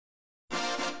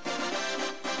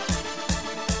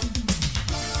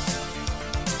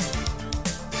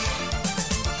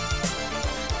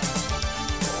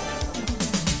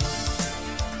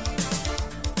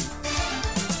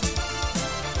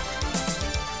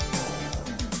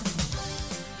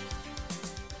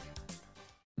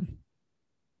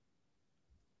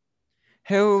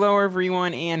Hello,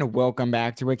 everyone, and welcome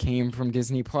back to What Came from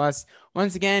Disney Plus.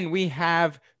 Once again, we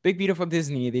have Big Beautiful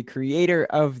Disney, the creator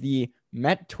of the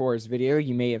Met Tours video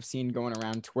you may have seen going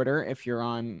around Twitter if you're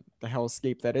on the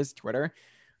hellscape that is Twitter.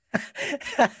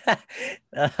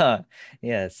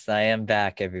 Yes, I am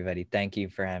back, everybody. Thank you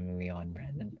for having me on,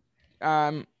 Brandon.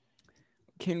 Um,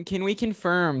 can we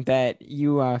confirm that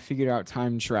you figured out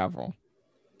time travel?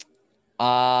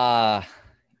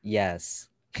 Yes.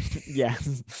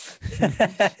 Yes.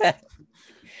 I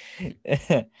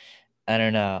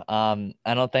don't know.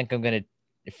 I don't think I'm gonna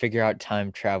figure out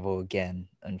time travel again,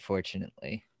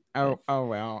 unfortunately. Oh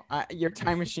well. Your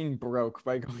time machine broke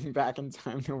by going back in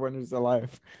time to Wonders of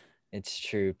Life. It's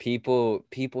true. People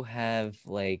have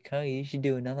like, oh, you should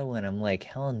do another one. I'm like,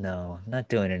 hell no, I'm not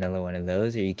doing another one of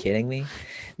those. Are you kidding me?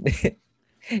 If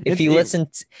It's you it,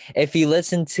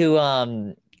 listen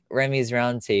to Remy's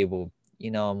Roundtable,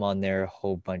 I'm on there a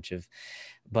whole bunch of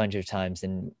times,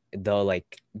 and though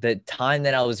like the time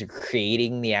that I was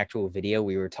creating the actual video,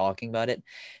 we were talking about it.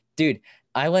 Dude,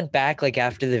 I went back like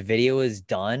after the video was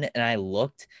done and I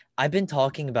looked. I've been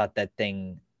talking about that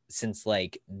thing since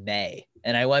like May.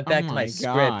 And I went oh back to my my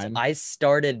script.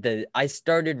 God. I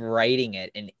started writing it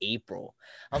in April.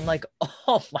 I'm like,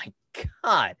 oh my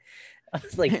God. I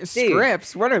was like, dude.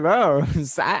 Scripts, what are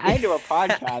those? I do a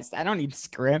podcast. I don't need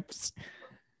scripts.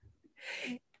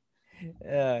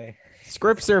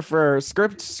 Scripts are for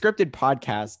scripted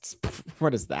podcasts.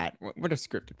 What is that? What are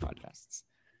scripted podcasts?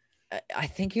 I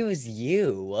think it was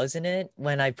you, wasn't it?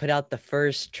 When I put out the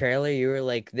first trailer, you were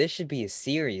like, this should be a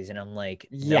series. And I'm like,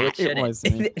 no, Yeah, it shouldn't. was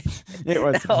me. It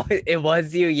was No, me. it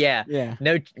was you. Yeah. Yeah.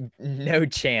 No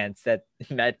chance that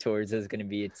Met Tours is going to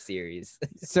be a series.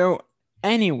 So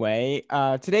anyway,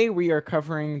 today we are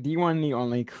covering the one, the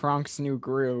only Kronk's New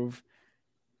Groove.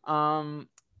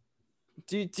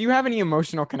 Do you have any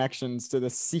emotional connections to the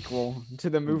sequel to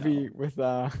the movie with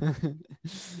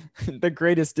the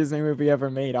greatest Disney movie ever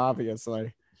made,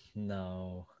 obviously?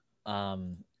 No.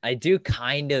 I do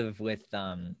kind of with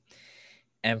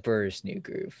Emperor's New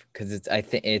Groove, because I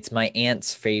think it's my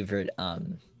aunt's favorite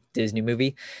Disney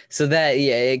movie. So that,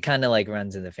 yeah, it kind of like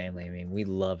runs in the family. I mean, we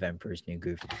love Emperor's New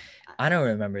Groove. I don't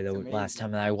remember the last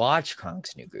time that I watched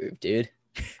Kronk's New Groove, dude.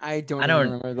 I don't I even don't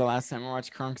remember the last time I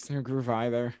watched Kronk's New Groove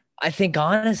either. I think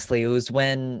honestly it was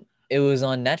when it was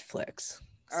on Netflix.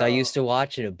 So I used Oh, to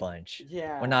watch it a bunch.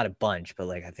 yeah. Well, not a bunch, but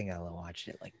like I think I watched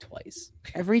it like twice.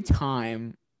 Every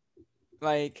time,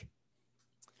 like,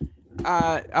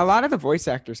 a lot of the voice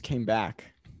actors came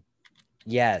back.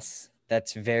 Yes,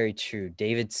 that's very true.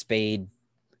 David Spade,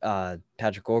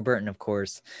 Patrick Warburton, of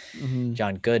course,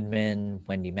 John Goodman,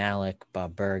 Wendy Malick,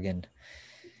 Bob Bergen,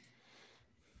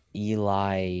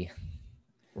 Eli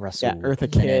Russell. Yeah,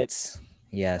 Eartha Kitt.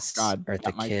 Yes, Oh, God,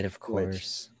 Eartha Kitt, of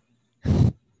course.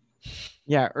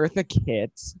 Yeah, Eartha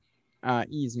Kitt,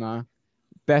 Yzma,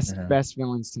 best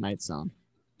villains tonight song.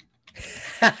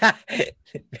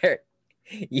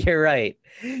 You're right.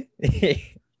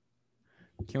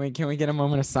 Can we get a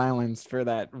moment of silence for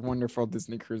that wonderful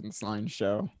Disney Cruise Line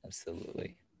show?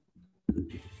 Absolutely.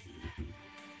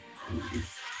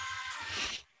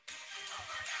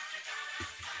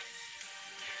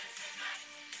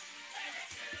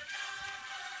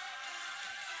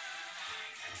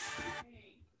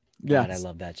 God, I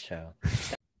love that show.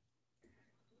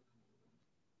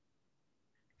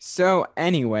 So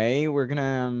anyway, we're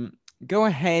gonna go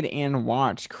ahead and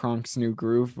watch Kronk's New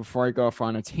Groove before I go off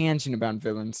on a tangent about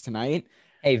villains tonight.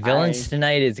 Hey, Villains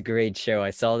Tonight is a great show. I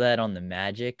saw that on the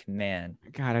Magic. Man,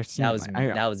 God, I've seen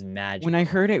that was magic. When I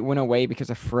heard it went away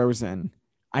because of Frozen,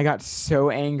 I got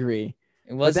so angry.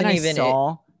 It wasn't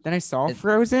Then I saw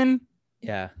Frozen.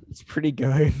 Yeah, it's pretty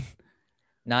good.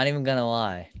 Not even gonna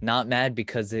lie, not mad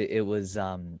because it was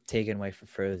taken away from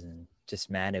Frozen. Just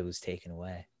mad it was taken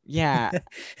away. Yeah,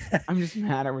 I'm just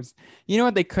mad it was. You know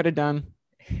what they could have done?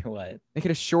 What? They could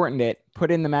have shortened it,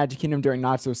 put in the Magic Kingdom during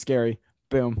Not So Scary.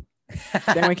 Boom.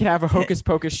 Then we could have a Hocus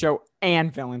Pocus show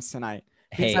and Villains Tonight.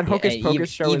 Because that Hocus Pocus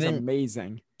show is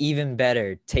amazing. Even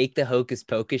better, take the Hocus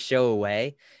Pocus show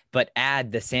away, but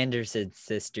add the Sanderson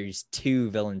sisters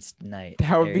to Villains Tonight.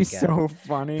 That would be so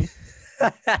funny.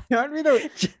 That would be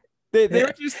they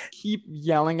would just keep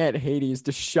yelling at Hades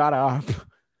to shut up.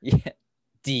 Yeah.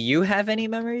 Do you have any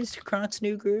memories to Kronk's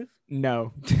New Groove?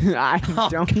 No, I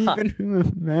don't even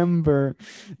remember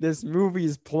this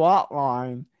movie's plot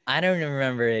line. I don't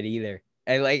remember it either.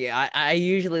 I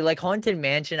usually like Haunted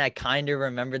Mansion. I kind of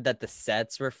remembered that the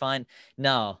sets were fun.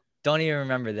 No, don't even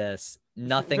remember this.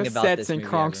 Nothing about this. The sets in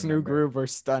Kronk's New Groove are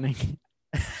stunning.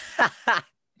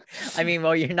 I mean,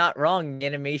 well, you're not wrong.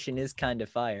 Animation is kind of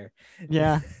fire.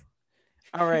 Yeah.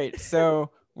 All right.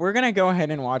 So we're gonna go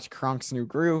ahead and watch Kronk's New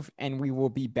Groove, and we will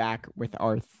be back with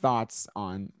our thoughts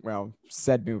on, well,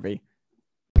 said movie.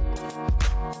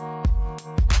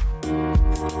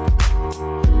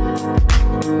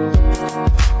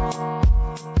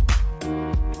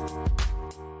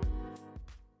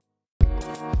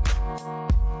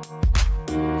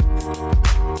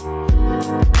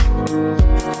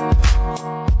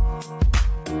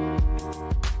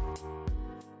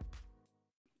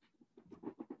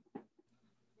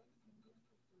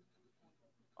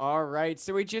 All right,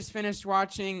 so we just finished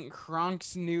watching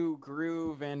Kronk's New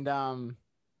Groove, and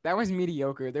that was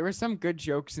mediocre. There were some good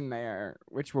jokes in there,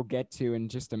 which we'll get to in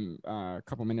just a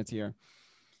couple minutes here.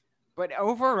 But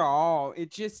overall,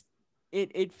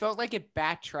 it felt like it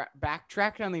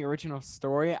backtracked on the original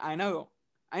story. I know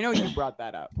you brought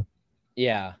that up.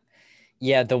 Yeah.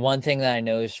 Yeah, the one thing that I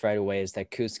noticed right away is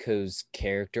that Cusco's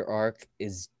character arc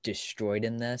is destroyed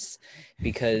in this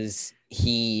because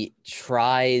he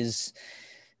tries,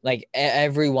 like,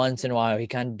 every once in a while, he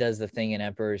kind of does the thing in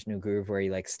Emperor's New Groove where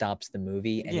he, like, stops the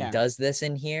movie, and he does this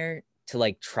in here to,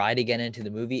 like, try to get into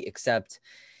the movie, except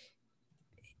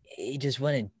he just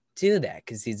wouldn't do that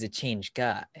because he's a changed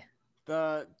guy.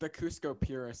 The Cusco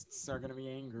purists are gonna be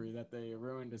angry that they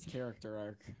ruined his character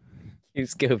arc.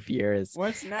 Cusco purists.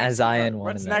 What's next? As I am one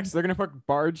What's of them. next? They're gonna put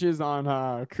barges on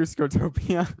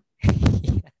Cuscotopia.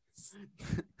 Yes.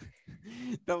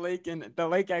 the lake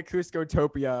at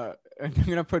Cuscotopia, and they're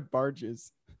gonna put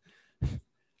barges.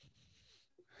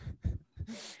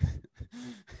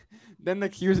 Then the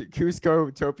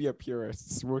Cuscotopia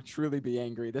purists will truly be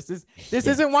angry. This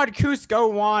isn't what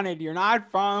Cusco wanted. You're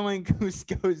not following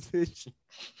Cusco's vision.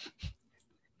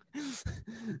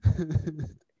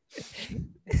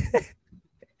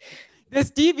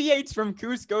 This deviates from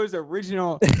Cusco's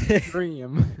original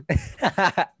dream.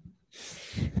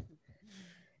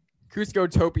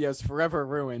 Cuscotopia is forever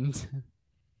ruined.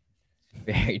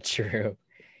 Very true.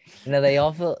 You know, they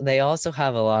also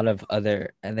have a lot of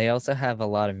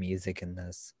music in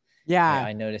this. Yeah,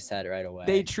 I noticed that right away.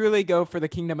 They truly go for the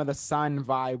Kingdom of the Sun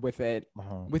vibe with it,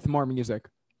 with more music.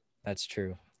 That's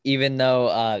true. Even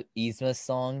though Yzma's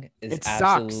song is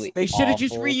absolutely sucks. They should have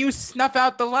just reused "Snuff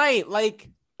Out the Light."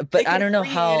 But I don't know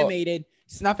how animated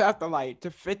 "Snuff Out the Light"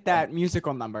 to fit that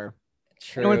musical number.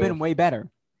 True. It would have been way better.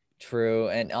 True.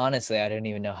 And honestly, I don't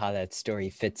even know how that story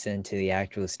fits into the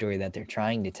actual story that they're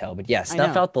trying to tell. But yeah,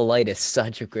 Snuff Out the Light is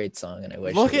such a great song, and I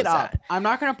wish Look it up. I'm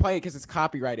not going to play it because it's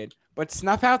copyrighted, but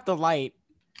Snuff Out the Light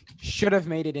should have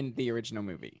made it in the original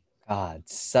movie. God,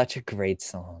 such a great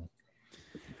song.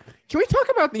 Can we talk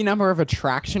about the number of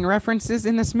attraction references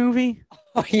in this movie?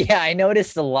 Oh, yeah, I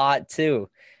noticed a lot too.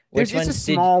 There's just a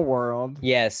Small World.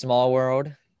 Yeah, Small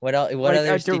World. What else? What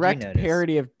others did you notice? A direct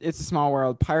parody of It's a Small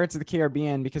World, Pirates of the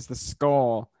Caribbean, because the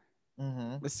skull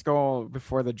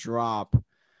before the drop.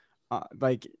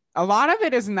 Like a lot of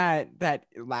it is in that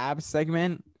lab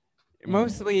segment,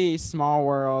 mostly Small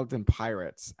World and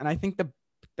Pirates. And I think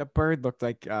the bird looked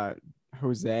like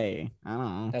Jose. I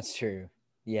don't know. That's true.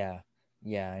 Yeah.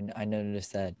 I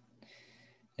noticed that.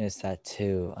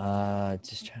 Too.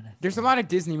 Just trying to. There's a lot of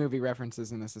Disney movie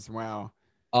references in this as well.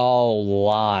 Oh,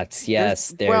 lots.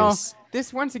 Yes, there's. Well,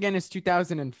 this once again is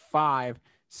 2005,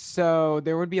 so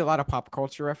there would be a lot of pop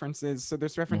culture references. So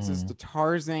there's references to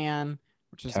Tarzan,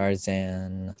 which is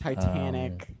Tarzan,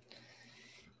 Titanic.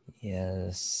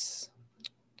 Yes.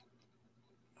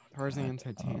 Tarzan,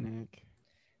 Titanic.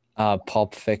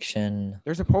 Pulp Fiction.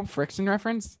 There's a Pulp Fiction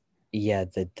reference? Yeah,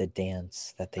 the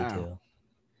dance that they do.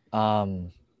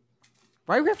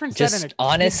 Why reference just that in a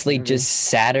honestly just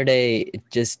Saturday,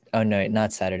 oh no,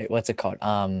 not Saturday. What's it called?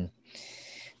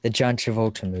 The John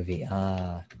Travolta movie.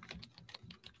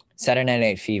 Saturday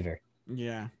Night Fever.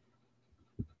 Yeah.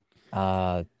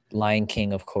 Lion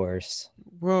King, of course.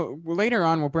 Well, later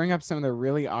on, we'll bring up some of the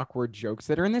really awkward jokes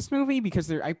that are in this movie because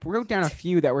I wrote down a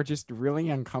few that were just really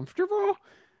uncomfortable.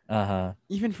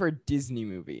 Even for a Disney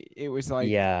movie, it was like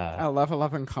a level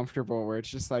of uncomfortable where it's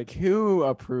just like, who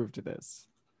approved this?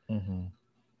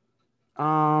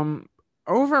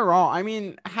 Overall, I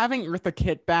mean, having Eartha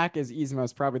Kitt back as Yzma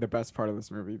is probably the best part of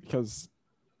this movie because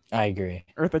I agree.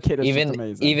 Eartha Kitt is just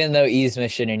amazing. Even though Yzma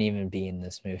shouldn't even be in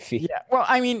this movie. Yeah, well,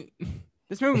 I mean,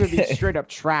 this movie would be straight up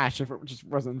trash if it just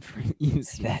wasn't for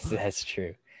Yzma. That's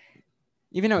true.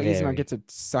 Even though Yzma gets a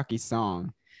sucky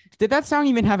song. Did that song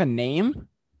even have a name?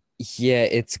 Yeah,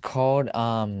 it's called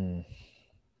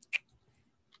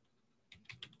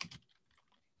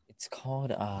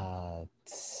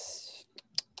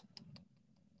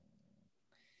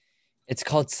it's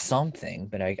called something,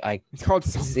 but I it's called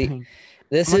something.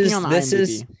 This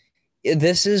is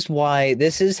This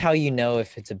is how you know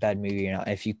if it's a bad movie or not.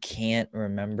 If you can't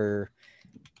remember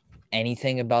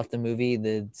anything about the movie,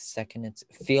 the second it's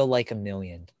Feel Like a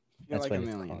Million. Feel That's Like what a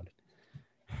it's Million. called.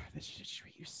 This is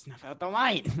where you snuff out the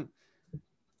light.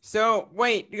 So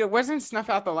wait, wasn't Snuff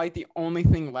Out the Light the only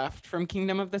thing left from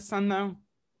Kingdom of the Sun though?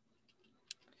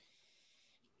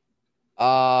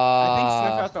 I think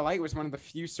Snuff Out the Light was one of the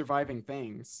few surviving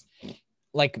things.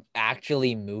 Like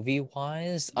actually movie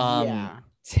wise, Yeah.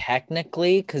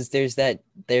 technically, because there's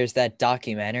that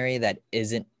documentary that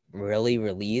isn't really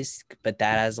released, but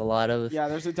that has a lot of Yeah,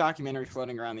 there's a documentary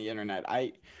floating around the internet.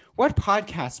 What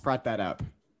podcast brought that up?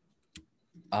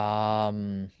 well,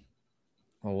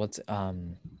 what's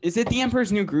Is it the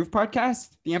Emperor's New Groove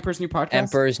podcast? The Emperor's New podcast?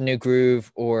 Emperor's New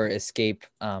Groove or Escape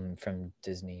from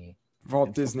Disney.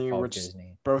 Walt Disney, Walt which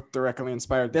Disney. both directly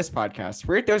inspired this podcast.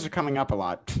 Weird, those are coming up a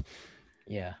lot.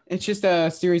 Yeah. It's just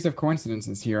a series of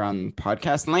coincidences here on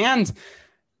podcast land.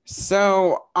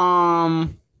 So,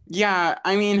 yeah,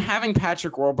 I mean, having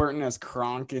Patrick Warburton as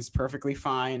Kronk is perfectly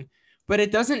fine, but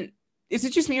it doesn't. Is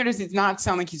it just me or does it not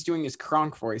sound like he's doing his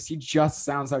Kronk voice? He just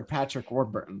sounds like Patrick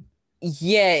Warburton.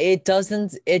 Yeah, it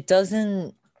doesn't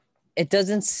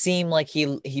seem like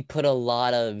he put a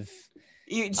lot of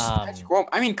I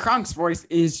mean, Kronk's voice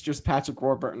is just Patrick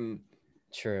Warburton.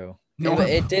 True. No,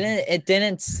 it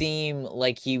didn't seem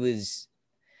like he was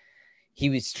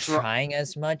trying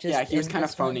as much as he was kind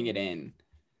of phoning it in.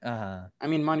 Uh-huh. I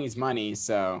mean, money's money,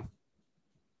 so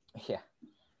yeah,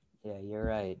 you're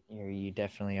right. You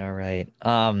definitely are right.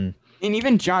 And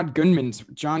even John Goodman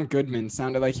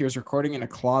sounded like he was recording in a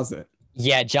closet.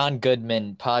 Yeah, John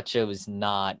Goodman, Pacho was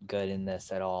not good in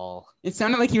this at all. It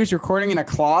sounded like he was recording in a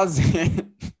closet.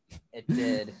 It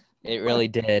did. It really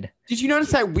did. Did you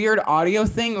notice that weird audio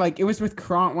thing? Like it was with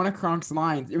Kronk, one of Kronk's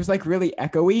lines. It was like really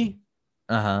echoey.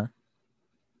 Uh-huh.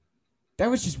 That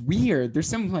was just weird. There's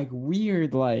some like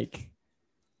weird and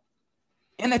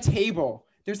the table.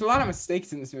 There's a lot of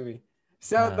mistakes in this movie.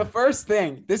 So the first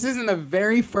thing, this isn't the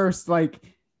very first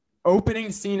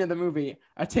opening scene of the movie.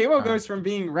 A table goes from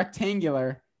being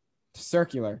rectangular to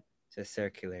circular.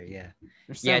 Yeah.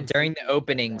 Yeah, during the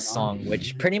opening song,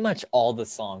 which pretty much all the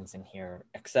songs in here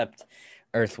except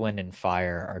Earth, Wind, and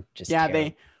Fire are just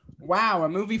terrible. Wow, a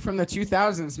movie from the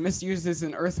 2000s misuses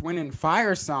an Earth, Wind, and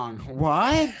Fire song.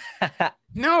 What?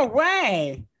 No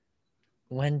way.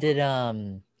 When did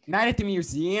Night at the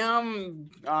Museum?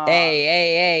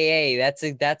 Hey,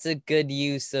 that's a good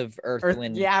use of Earth,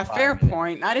 Wind, yeah, and Fire. Fair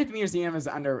point. Night at the Museum is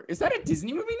that a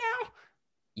Disney movie now?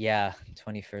 Yeah,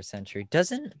 21st century.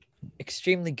 Doesn't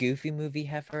Extremely Goofy movie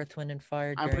have Earth, Wind, and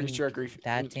Fire? I'm pretty sure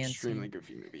Extremely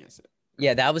Goofy movie is it.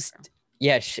 Yeah, that was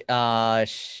Let's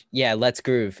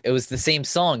Groove. It was the same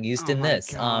song used in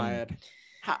this. God.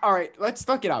 All right, let's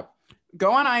look it up.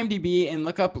 Go on IMDb and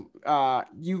look up go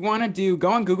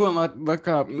on Google and look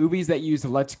up movies that use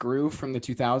Let's Groove from the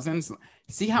 2000s.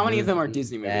 See how many of them are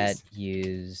Disney movies that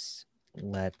use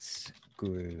Let's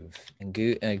Groove. And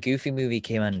Goofy movie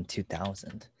came out in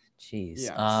 2000. Jeez.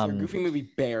 Yeah, so Goofy movie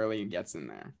barely gets in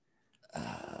there.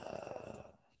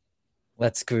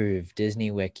 Let's Groove,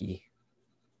 Disney Wiki.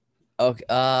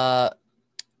 Okay,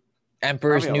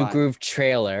 Emperor's New Groove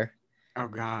trailer. Oh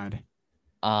God.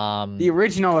 The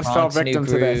original fell victim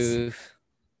to this.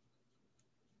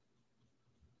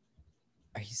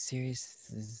 Are you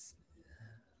serious?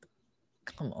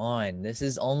 Come on. This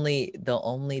is only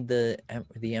the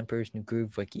Emperor's New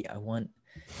Groove wiki. I want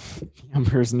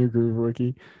Emperor's New Groove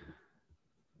wiki.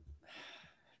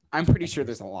 I'm pretty sure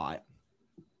there's a lot.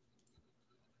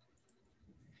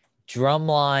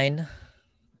 Drumline,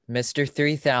 Mr.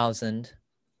 3000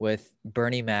 with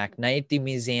Bernie Mac, Night at the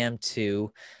Museum 2,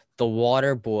 The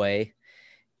Water Boy,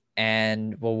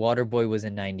 and Water Boy was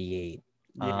in 98.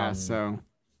 Yeah,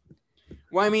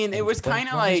 well, I mean, it was kind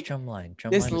of like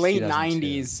this late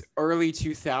 90s, early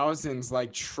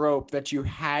 2000s trope that you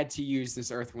had to use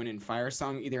this Earth, Wind, and Fire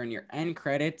song either in your end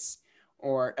credits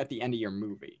or at the end of your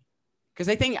movie. Because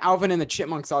I think Alvin and the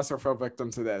Chipmunks also fell victim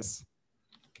to this.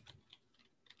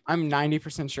 I'm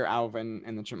 90% sure Alvin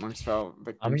and the Chipmunks fell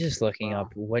victim. I'm just looking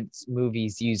up what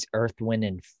movies use Earth, Wind,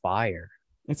 and Fire.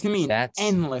 It's going to be an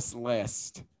endless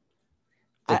list.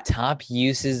 The top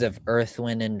uses of Earth,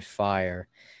 Wind, and Fire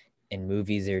in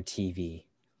movies or TV.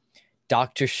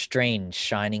 Doctor Strange,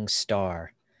 Shining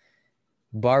Star.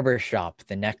 Barbershop,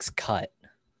 The Next Cut.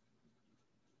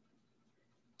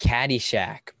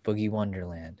 Caddyshack, Boogie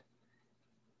Wonderland.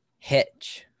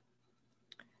 Hitch.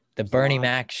 The Bernie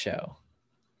Mac Show.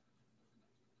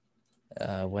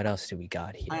 What else do we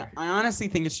got here? I honestly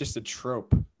think it's just a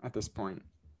trope at this point.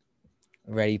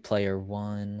 Ready Player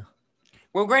One.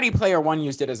 Well, Ready Player One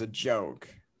used it as a joke.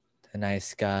 The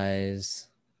Nice Guys,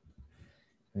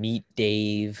 Meet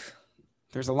Dave.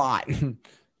 There's a lot.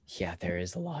 Yeah, there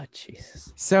is a lot.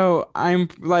 Jesus. So I'm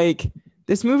like,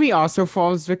 this movie also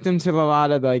falls victim to a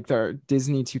lot of like the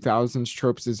Disney 2000s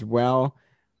tropes as well.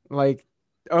 Like,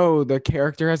 oh, the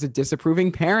character has a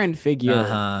disapproving parent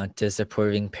figure.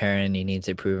 Disapproving parent. He needs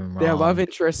to prove him Their love wrong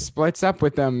interest splits up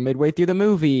with them midway through the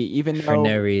movie, for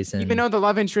no reason. even though the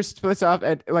love interest splits up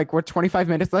at like what 25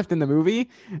 minutes left in the movie,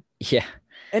 Yeah.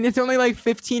 and it's only like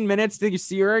 15 minutes till you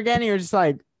see her again, and you're just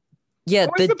like, Yeah,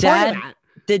 what's the point of that?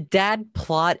 the dad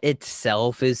plot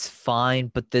itself is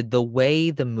fine, but the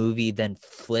way the movie then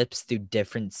flips through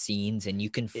different scenes and you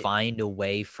can find a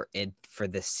way for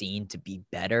the scene to be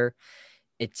better.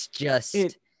 It's just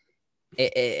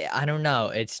I don't know.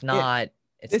 It's not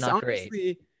honestly,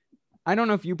 great. I don't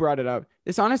know if you brought it up.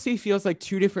 This honestly feels like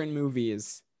two different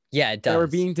movies. Yeah, it does. That were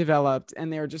being developed,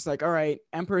 and they were just like, all right,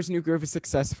 Emperor's New Groove is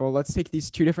successful. Let's take these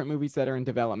two different movies that are in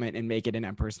development and make it an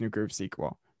Emperor's New Groove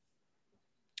sequel.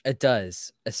 It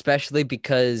does, especially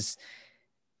because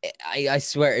I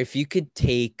swear, if you could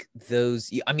take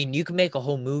those, I mean, you could make a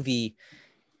whole movie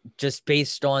just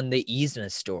based on the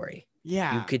Yzma story.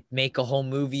 Yeah. You could make a whole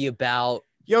movie about...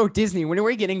 Yo, Disney, when are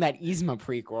we getting that Yzma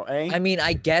prequel, eh? I mean,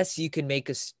 I guess you could make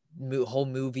a whole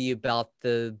movie about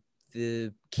the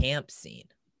camp scene.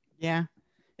 Yeah.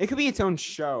 It could be its own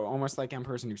show, almost like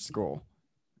Emperor's New School.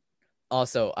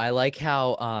 Also, I like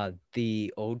how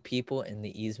the old people in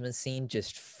the Yzma scene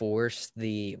just forced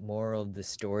the moral of the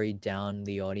story down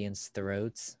the audience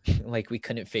throats. Like we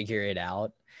couldn't figure it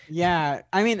out. Yeah.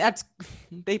 I mean,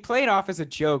 they play it off as a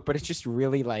joke, but it's just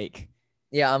really like...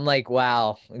 Yeah, I'm like,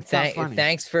 wow.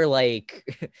 Thanks for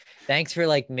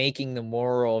making the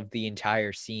moral of the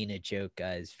entire scene a joke,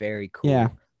 guys. Very cool. Yeah.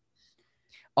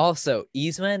 Also,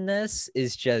 Yzma in this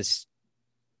is just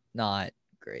not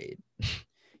great.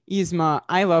 Yzma,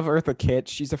 I love Eartha Kitt.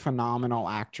 She's a phenomenal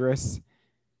actress.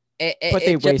 But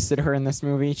they wasted her in this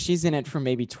movie. She's in it for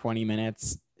maybe 20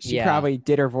 minutes. She probably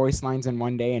did her voice lines in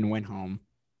one day and went home.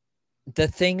 The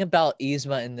thing about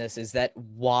Yzma in this is that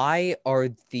why are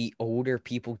the older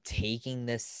people taking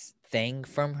this thing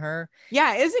from her?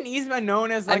 Yeah, isn't Yzma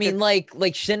known as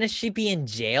like shouldn't she be in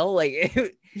jail?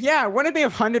 Like yeah, wouldn't they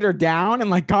have hunted her down and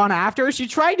like gone after her? She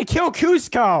tried to kill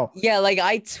Cusco. Yeah, like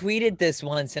I tweeted this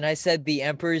once and I said the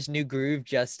Emperor's New Groove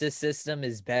justice system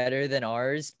is better than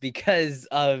ours because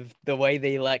of the way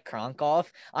they let Kronk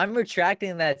off. I'm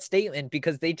retracting that statement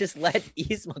because they just let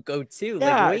Yzma go too.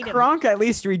 Yeah, like, Kronk at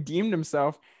least redeemed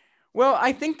himself. Well,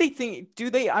 I think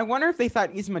I wonder if they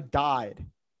thought Yzma died.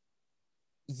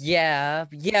 Yeah,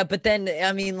 but then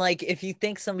I mean, like, if you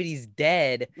think somebody's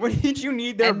dead, what did you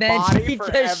need their and then body she for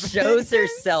just evidence? shows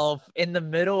herself in the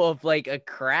middle of like a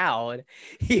crowd.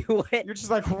 You're just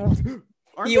like,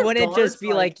 you wouldn't just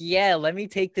be like, yeah, let me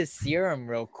take this serum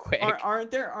real quick.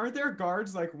 Aren't there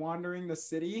guards like wandering the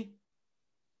city?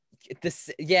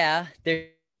 Yeah, there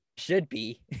should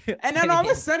be. And then all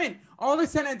of a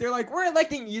sudden they're like, we're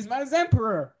electing Yzma as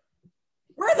emperor.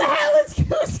 Where the hell is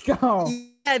Cusco?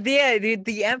 Yeah,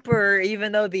 the emperor,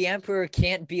 even though the emperor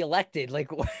can't be elected,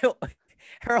 like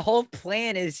her whole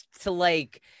plan is to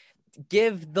like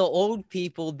give the old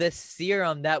people this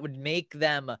serum that would make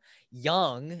them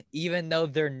young, even though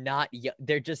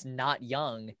they're just not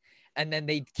young, and then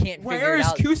they can't figure it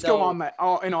out. Where is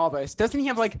Cusco in all this? Doesn't he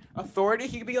have like authority?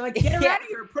 He could be like, get her out of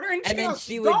here, put her in jail. And then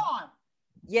she's gone.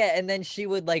 Yeah, and then she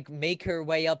would like make her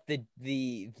way up the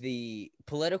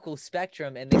political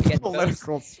spectrum and then get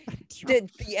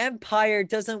the empire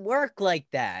doesn't work like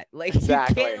that. Like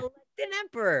exactly. You can't elect an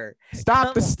emperor.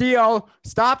 Stop the steal.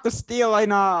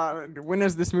 And when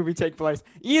does this movie take place?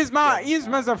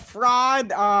 Yzma's a fraud.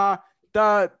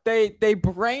 They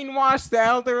brainwashed the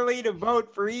elderly to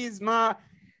vote for Yzma.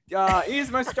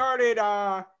 Yzma started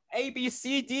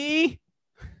ABCD.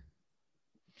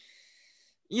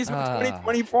 Yzma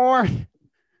 2024.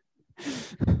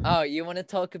 Oh, you want to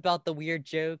talk about the weird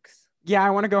jokes? Yeah, I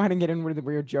want to go ahead and get in with the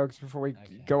weird jokes before we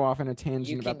go off on a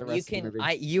tangent about the rest of the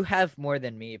movie. You have more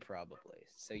than me probably.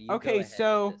 So you okay,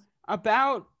 so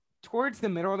about towards the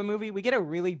middle of the movie, we get a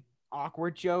really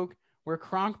awkward joke where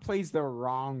Kronk plays the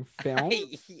wrong film.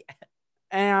 Yeah.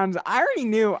 And I already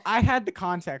knew I had the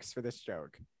context for this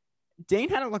joke. Dane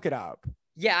had to look it up.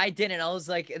 Yeah, I didn't. I was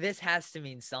like, this has to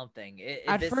mean something.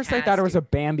 At first, I thought it was a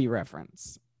Bambi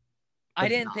reference. I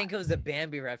didn't think it was a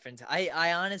Bambi reference.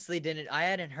 I honestly didn't. I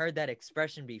hadn't heard that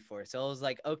expression before. So I was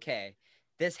like, okay,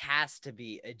 this has to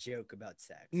be a joke about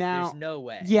sex. Now, there's no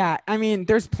way. Yeah, I mean,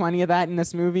 there's plenty of that in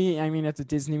this movie. I mean, it's a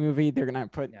Disney movie. They're going to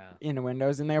put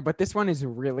innuendos in there. But this one is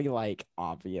really, like,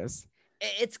 obvious.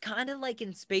 It's kind of like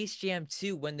in Space Jam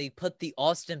 2 when they put the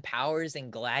Austin Powers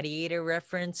and Gladiator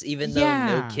reference, even though no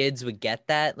Yeah. kids would get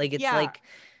that. Like, it's Yeah. like,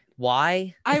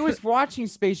 why? I was watching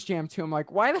Space Jam 2. I'm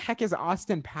like, why the heck is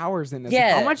Austin Powers in this? How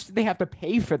Yeah. much did they have to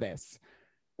pay for this?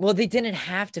 Well, they didn't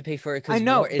have to pay for it I because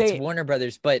know it's Warner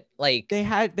Brothers, but like they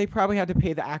probably had to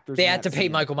pay the actors. they in had that to pay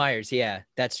scene. Michael Myers. Yeah,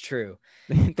 that's true.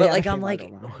 They But had like, to pay I'm like,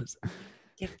 Michael Myers.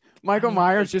 yeah, Michael I mean,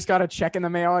 Myers like, just got a check in the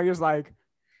mail. He was like,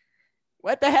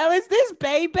 "What the hell is this,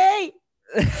 baby?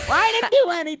 Why didn't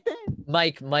do anything?"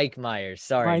 Mike Myers.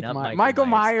 Sorry, not Michael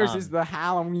Myers Myers. is the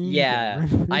Halloween. Yeah,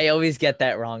 I always get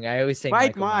that wrong. I always say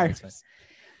Mike Michael Myers.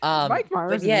 Mike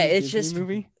Myers. But yeah, in it's Disney just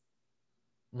movie.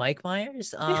 Mike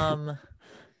Myers.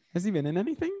 Has he been in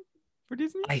anything for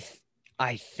Disney?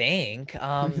 I think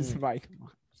It's Mike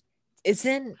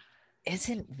Myers.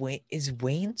 is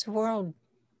Wayne's World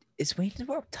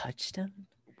Touchstone?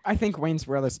 I think Wayne's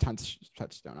World is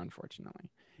Touchstone, unfortunately.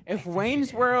 If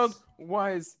Wayne's World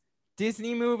was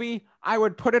Disney movie, I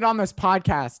would put it on this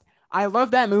podcast. I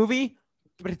love that movie,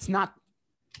 but it's not.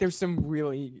 There's some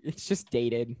really. It's just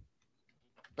dated.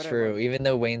 But True, even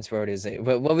though Wayne's World is it.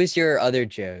 What was your other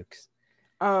jokes?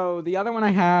 Oh, the other one I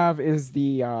have is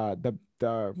the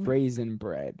raisin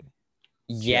bread.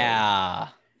 Yeah.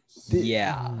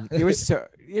 It was so.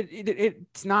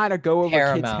 It's not a go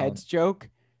over kids' heads joke.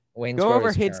 Wayne's Go World over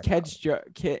is kids' Paramount. heads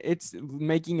joke. It's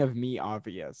making of me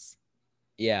obvious.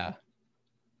 Yeah.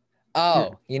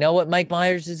 Oh, you know what Mike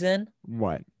Myers is in?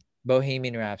 What?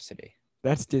 Bohemian Rhapsody.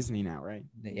 That's Disney now, right?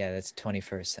 Yeah, that's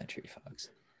 21st Century Fox.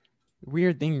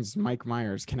 Weird things. Mike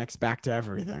Myers connects back to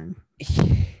everything.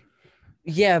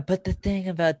 Yeah, but the thing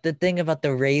about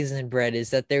the raisin bread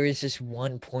is that there was just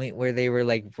one point where they were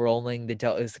like rolling the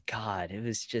dough. It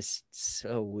was just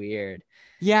so weird.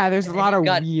 Yeah, there's a lot of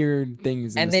weird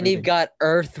things. And then you've got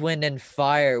Earth, Wind, and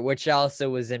Fire, which also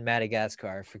was in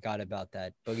Madagascar. I forgot about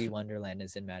that. Boogie Wonderland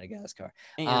is in Madagascar.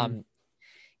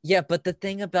 Yeah, but the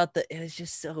thing about it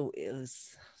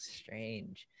was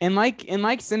strange. And like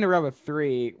Cinderella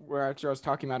 3, where I was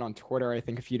talking about on Twitter, I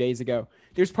think a few days ago,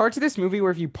 there's parts of this movie where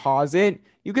if you pause it,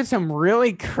 you get some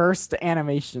really cursed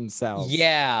animation cells.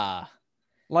 Yeah.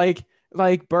 Like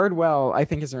Birdwell, I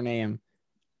think is her name.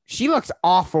 She looks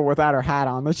awful without her hat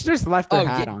on. She just left her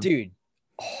hat on. Dude.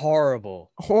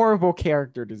 Horrible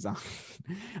character design.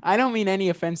 I don't mean any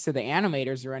offense to the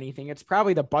animators or anything. It's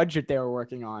probably the budget they were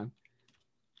working on.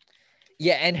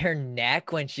 Yeah, and her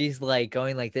neck when she's like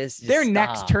going like this. Their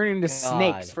necks turn into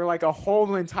snakes for like a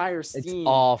whole entire scene. It's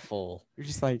awful. You're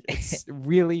just like, it's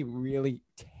really, really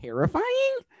terrifying.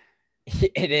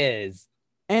 It is.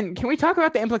 And can we talk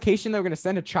about the implication that we're going to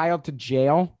send a child to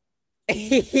jail?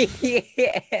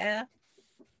 Yeah.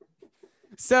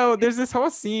 So there's this whole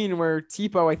scene where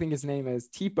Tipo, I think his name is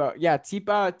Tipo. Yeah,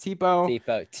 Tipo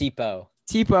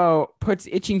puts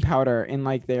itching powder in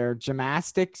like their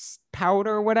gymnastics powder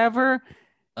or whatever.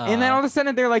 And then all of a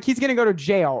sudden they're like, he's going to go to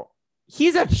jail.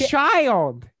 He's a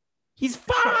child. He's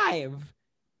 5.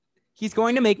 He's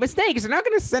going to make mistakes. They're not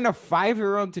going to send a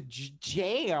 5-year-old to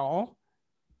jail.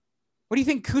 What do you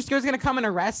think? Cusco's going to come and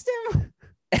arrest him?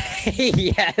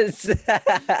 Yes.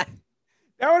 That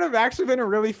would have actually been a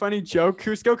really funny joke.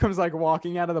 Cusco comes like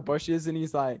walking out of the bushes and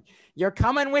he's like, "You're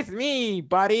coming with me,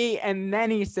 buddy." And then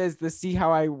he says, "See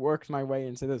how I worked my way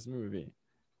into this movie."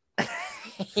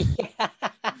 Yeah.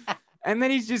 And then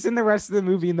he's just in the rest of the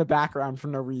movie in the background for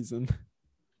no reason.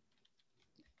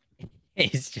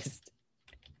 He's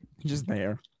just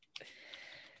there.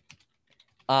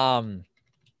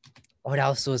 What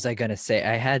else was I gonna say?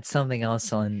 I had something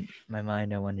else on my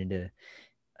mind I wanted to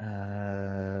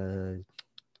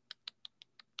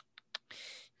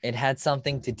it had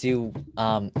something to do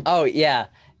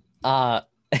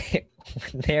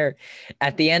there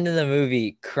at the end of the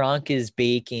movie, Kronk is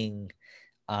baking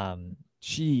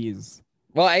cheese.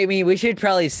 Well, I mean, we should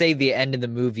probably say the end of the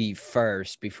movie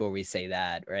first before we say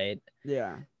that, right?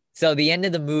 Yeah. So the end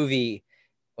of the movie,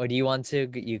 or do you want to?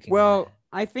 You can. Well,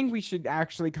 I think we should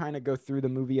actually kind of go through the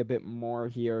movie a bit more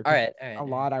here. All right. A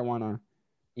lot I want to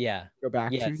go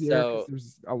back to here. So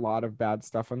there's a lot of bad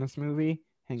stuff in this movie.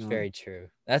 Hang on. Very true.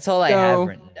 That's all I have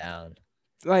written down.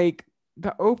 Like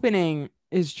the opening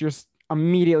is just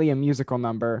immediately a musical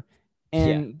number.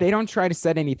 And they don't try to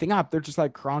set anything up. They're just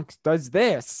like, Kronk does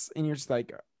this. And you're just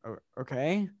like,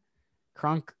 okay.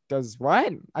 Kronk does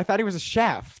what? I thought he was a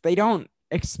chef. They don't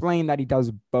explain that he does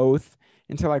both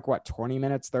until like, 20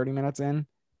 minutes, 30 minutes in?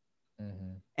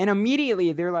 Mm-hmm. And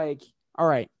immediately they're like, all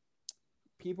right,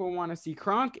 people want to see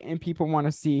Kronk and people want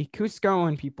to see Cusco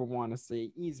and people want to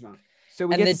see Yzma. So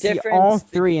we get to see all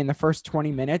 3 in the first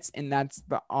 20 minutes. And that's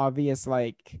the obvious,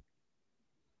 like...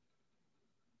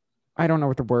 I don't know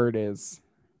what the word is.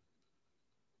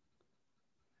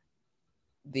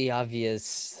 The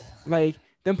obvious. Like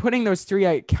them putting those three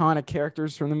iconic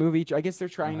characters from the movie. I guess they're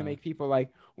trying to make people like,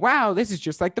 wow, this is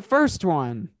just like the first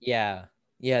one. Yeah.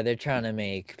 Yeah, they're trying to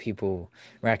make people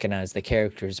recognize the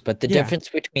characters. But the Yeah. difference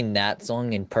between that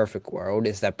song and Perfect World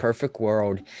is that Perfect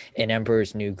World in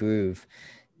Emperor's New Groove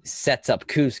sets up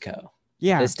Cusco.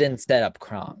 Yeah. This didn't set up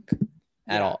Kronk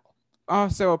at Yeah. all.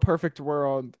 Also, A Perfect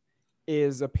World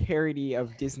is a parody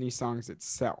of Disney songs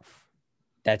itself.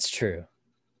 That's true.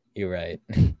 You're right.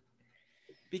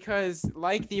 Because,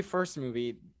 like the first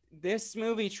movie, this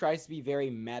movie tries to be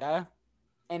very meta,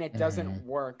 and it doesn't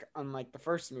work, unlike the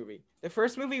first movie. The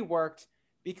first movie worked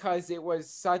because it was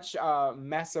such a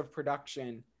mess of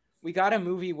production. We got a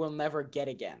movie we'll never get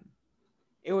again.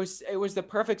 It was the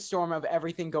perfect storm of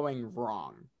everything going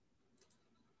wrong,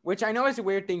 which I know is a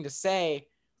weird thing to say,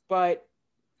 but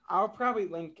I'll probably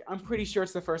link. I'm pretty sure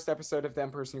it's the first episode of the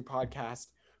Emperor's New Podcast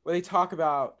where they talk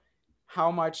about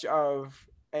how much of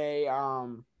a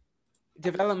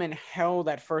development hell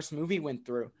that first movie went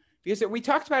through. Because we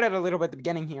talked about it a little bit at the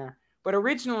beginning here, but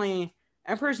originally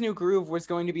Emperor's New Groove was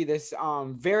going to be this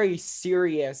very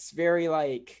serious, very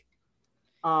like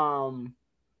dark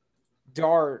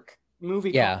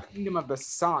movie called Kingdom of the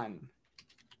Sun.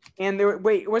 And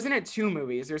wasn't it two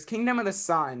movies? There's Kingdom of the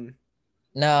Sun.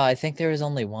 No, I think there was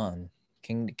only one.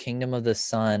 Kingdom of the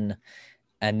Sun,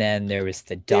 and then there was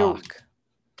the doc.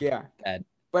 Yeah.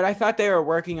 But I thought they were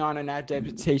working on an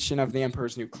adaptation of The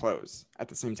Emperor's New Clothes at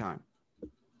the same time.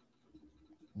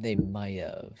 They might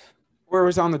have. Or it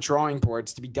was on the drawing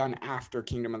boards to be done after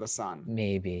Kingdom of the Sun.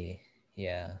 Maybe.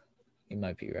 Yeah. You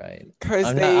might be right. Because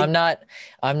I'm not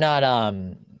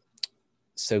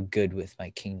so good with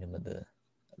my Kingdom of the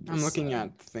I'm looking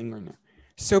at the thing right now.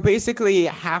 So basically,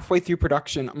 halfway through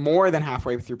production, more than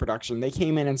halfway through production, they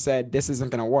came in and said, this isn't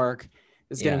going to work.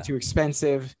 It's getting too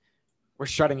expensive. We're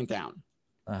shutting it down.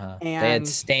 And they had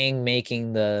Sting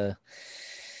making the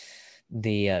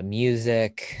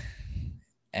music,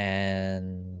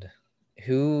 and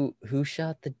who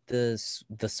shot the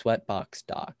Sweatbox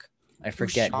doc? I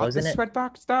forget. Wasn't it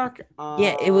Sweatbox doc?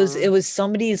 Yeah, it was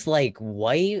somebody's like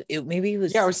wife. Maybe it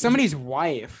was. Yeah, it was somebody's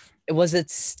wife. Was it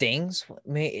Sting's?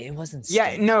 It wasn't Sting.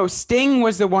 Yeah, no, Sting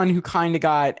was the one who kind of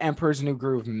got Emperor's New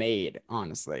Groove made,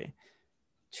 honestly.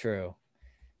 True.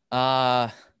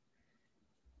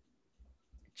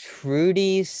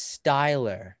 Trudy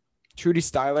Styler.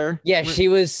 Yeah, she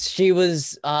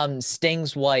was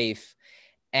Sting's wife,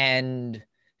 and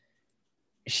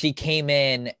she came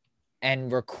in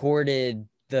and recorded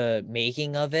the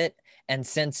making of it. And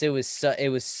since it was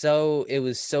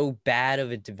so bad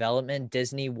of a development,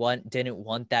 Disney didn't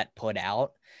want that put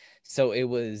out, so it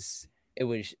was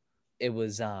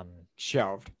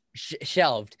shelved.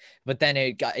 Shelved. But then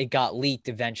it got leaked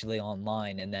eventually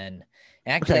online, and then it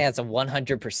actually has a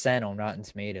 100% on Rotten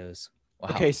Tomatoes. Wow.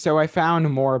 Okay, so I found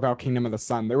more about Kingdom of the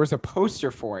Sun. There was a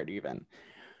poster for it even.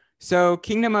 So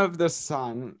Kingdom of the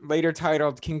Sun, later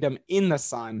titled Kingdom in the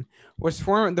Sun, was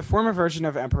the former version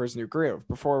of Emperor's New Groove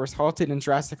before it was halted and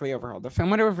drastically overhauled. The film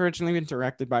would have originally been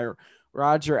directed by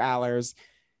Roger Allers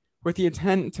with the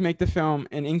intent to make the film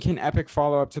an Incan epic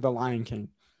follow-up to The Lion King.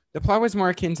 The plot was more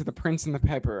akin to The Prince and the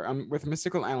Pauper, with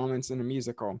mystical elements in a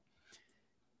musical.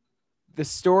 The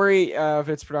story of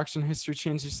its production history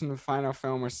changes from the final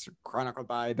film was chronicled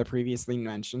by the previously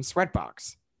mentioned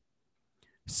Sweatbox.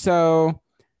 So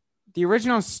the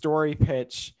original story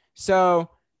pitch. So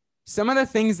some of the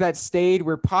things that stayed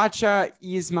were Pacha,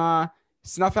 Yzma,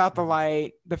 Snuff Out the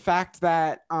Light, the fact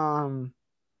that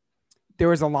there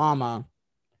was a llama.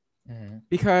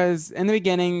 Because in the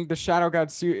beginning, the shadow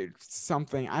god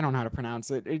something, I don't know how to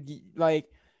pronounce it.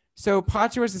 So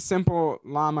Pacha was a simple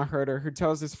llama herder who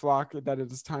tells his flock that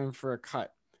it is time for a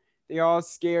cut. They all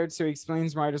scared, so he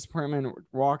explains why disappointment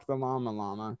walk the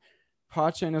llama.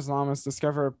 Pacha and his llamas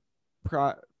discover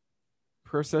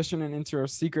procession and enter a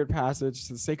secret passage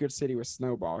to the sacred city with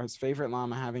Snowball, his favorite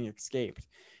llama, having escaped,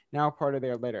 now part of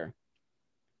their litter.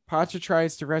 Pacha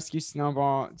tries to rescue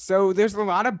Snowball. So there's a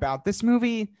lot about this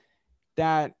movie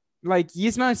that, like,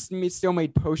 Yzma still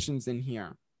made potions in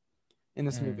here in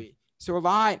this movie. So a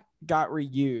lot got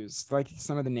reused, like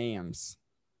some of the names.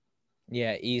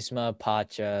 Yeah, Yzma,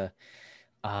 Pacha.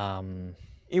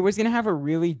 It was going to have a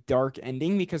really dark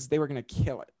ending because they were going to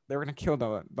kill it. They were going to kill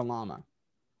the llama.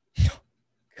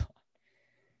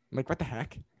 Like, what the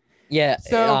heck? Yeah.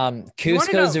 So,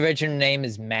 Cusco's original name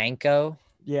is Manco.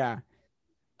 Yeah.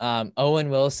 Owen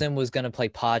Wilson was going to play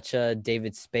Pacha.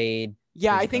 David Spade.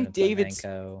 Yeah, I think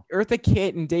Eartha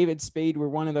Kitt and David Spade were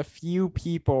one of the few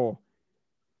people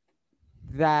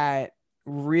that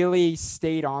really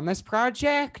stayed on this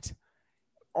project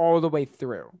all the way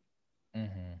through.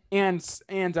 Mm-hmm. And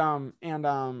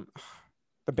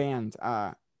the band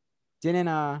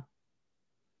didn't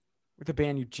with the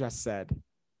band you just said.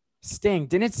 Sting.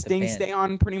 Didn't Sting stay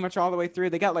on pretty much all the way through?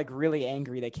 They got like really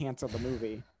angry. They canceled the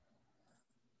movie.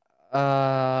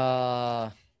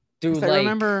 Dude,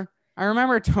 I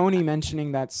remember Tony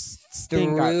mentioning that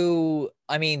Sting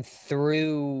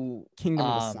through Kingdom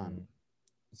of the Sun.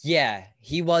 Yeah,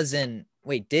 he wasn't.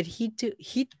 Wait, did he do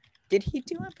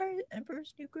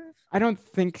Emperor's New Groove? I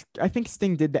think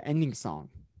Sting did the ending song.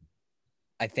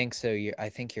 I think so. I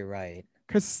think you're right.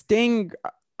 Because Sting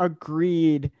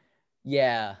agreed.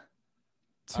 Yeah.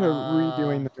 To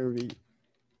redoing the movie.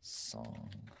 Song.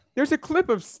 There's a clip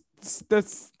of the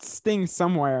Sting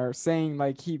somewhere saying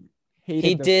like he hated.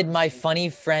 He did My Funny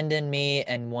Friend and Me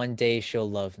and One Day She'll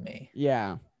Love Me.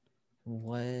 Yeah.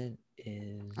 What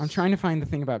is? I'm trying to find the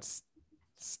thing about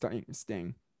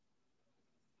Sting.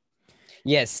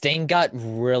 Yeah, Sting got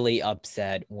really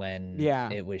upset when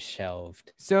it was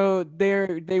shelved. So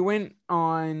they went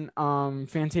on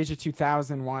Fantasia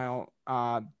 2000 while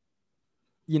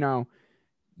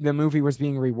the movie was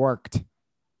being reworked.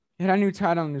 It had a new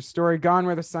title, new story. Gone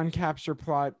Where the Sun capture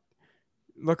plot.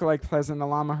 Lookalike Pleasant, the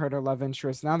llama heard her love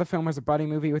interest. Now the film was a buddy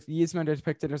movie with Yzma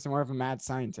depicted as more of a mad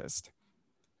scientist.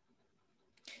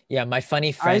 Yeah, My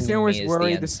Funny Friend. Eisner was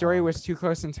worried the story was too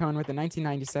close in tone with the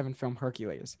 1997 film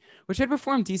Hercules, which had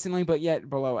performed decently but yet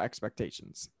below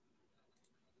expectations.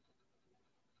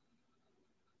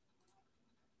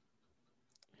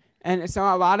 And so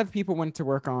a lot of people went to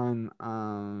work on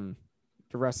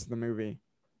the rest of the movie.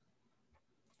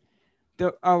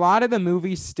 A lot of the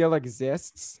movie still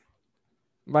exists.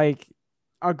 Like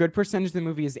a good percentage of the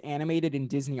movie is animated in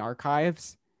Disney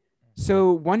archives.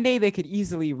 So one day they could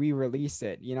easily re-release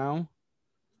it, you know?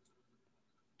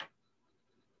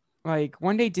 Like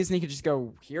one day Disney could just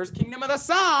go, here's Kingdom of the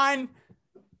Sun.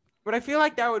 But I feel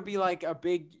like that would be like a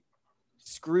big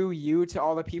screw you to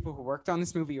all the people who worked on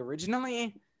this movie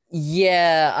originally.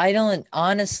 Yeah, I don't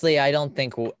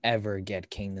think we'll ever get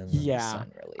Kingdom of the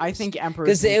Sun released. I think Emperor,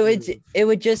 because it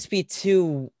would just be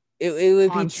too it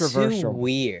would be too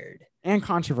weird and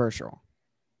controversial.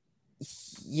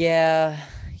 Yeah,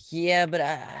 but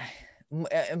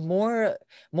more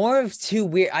of too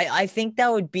weird. I think that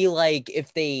would be like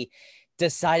if they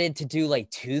decided to do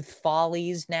like Tooth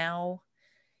Follies now,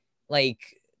 like.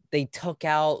 They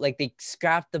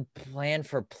scrapped the plan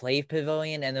for Play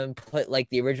Pavilion and then put like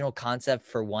the original concept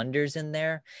for Wonders in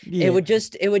there. Yeah. It would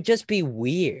just be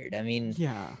weird. I mean,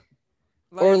 yeah.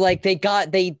 Or like they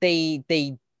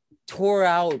tore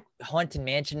out Haunted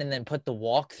Mansion and then put the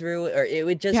walkthrough, or it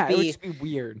would just be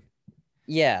weird.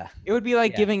 Yeah. It would be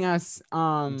like giving us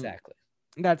exactly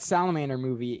that Salamander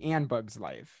movie and Bug's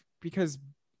Life, because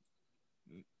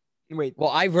well,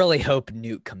 I really hope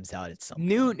Newt comes out at some point.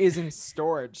 Newt is in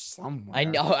storage somewhere. I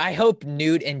know. I hope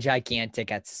Newt and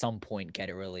Gigantic at some point get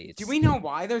it released. Do we know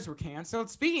why those were canceled?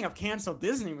 Speaking of canceled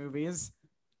Disney movies,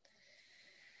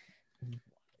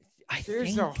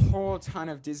 there's a whole ton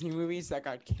of Disney movies that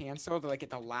got canceled like at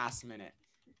the last minute.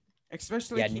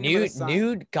 Especially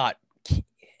Newt got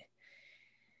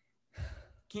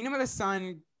Kingdom of the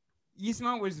Sun.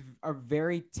 Yzma was a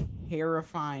very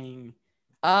terrifying.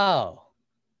 Oh.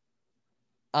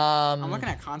 I'm looking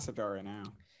at concept art right now.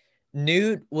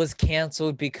 Newt was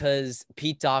canceled because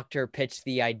Pete Docter pitched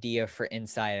the idea for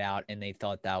Inside Out, and they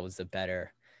thought that was a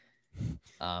better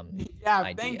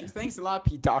idea. Thanks a lot,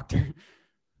 Pete Docter.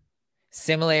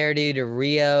 Similarity to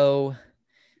Rio.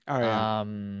 Oh yeah.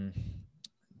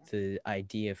 The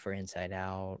idea for Inside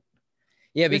Out.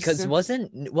 Yeah, because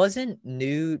wasn't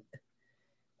Newt?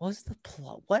 What was the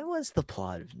plot? What was the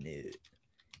plot of Newt?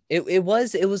 It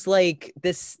was like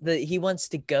this. He wants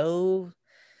to go.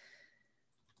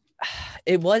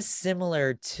 It was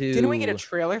similar to. Didn't we get a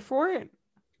trailer for it?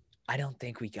 I don't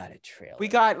think we got a trailer. We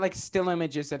got like still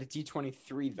images at a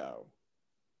D23 though.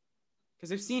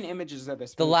 Because I've seen images of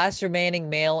this. The last remaining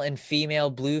male and female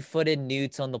blue-footed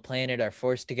newts on the planet are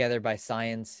forced together by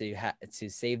science to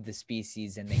save the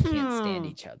species, and they can't stand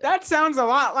each other. That sounds a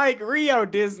lot like Rio,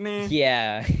 Disney.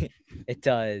 Yeah, it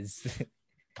does.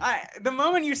 The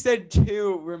moment you said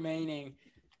 2 remaining,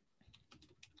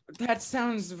 that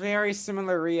sounds very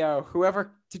similar, Rio.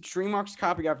 Whoever did DreamWorks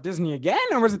copy off Disney again,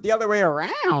 or was it the other way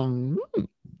around?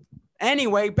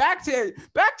 Anyway, back to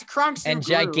Kronk's and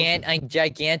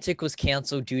Gigantic was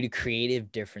canceled due to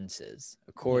creative differences,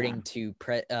 according to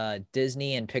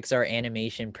Disney and Pixar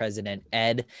animation president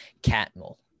Ed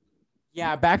Catmull.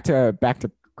 Yeah, back to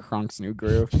Kronk's New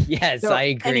Groove. Yes, so, I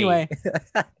agree. Anyway,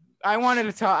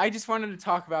 I just wanted to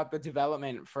talk about the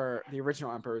development for the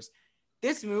original Emperors.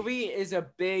 This movie is a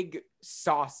big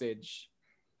sausage.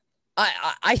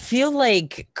 I feel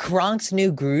like Kronk's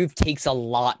New Groove takes a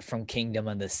lot from Kingdom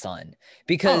of the Sun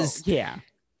because yeah.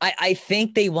 I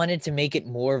think they wanted to make it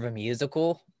more of a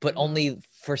musical, but only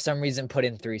for some reason put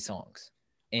in 3 songs.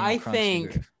 I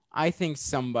think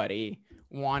somebody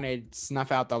wanted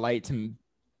Snuff Out the Light to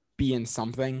be in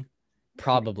something.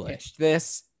 Probably. Pitched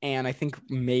this, and I think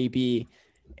maybe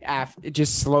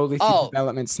just slowly through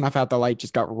development, Snuff Out the Light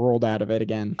just got rolled out of it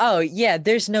again. Oh yeah,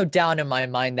 there's no doubt in my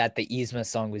mind that the Yzma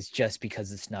song was just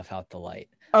because of Snuff Out the Light.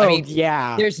 Oh, I mean,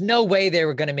 yeah. There's no way they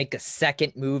were gonna make a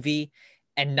second movie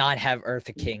and not have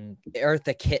Eartha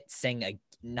Kitt sing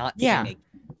sing.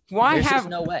 Why There's have just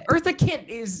no way? Eartha Kitt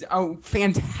is a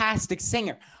fantastic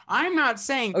singer. I'm not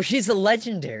saying. Oh, she's a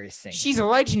legendary singer. She's a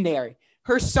legendary.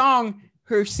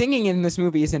 Her singing in this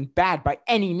movie isn't bad by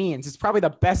any means. It's probably the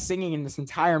best singing in this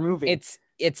entire movie.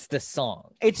 It's the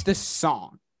song. It's the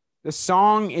song. The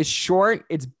song is short,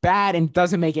 it's bad, and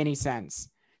doesn't make any sense.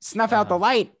 Snuff Out the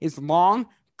Light is long,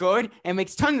 good, and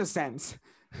makes tons of sense.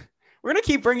 We're gonna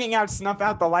keep bringing out Snuff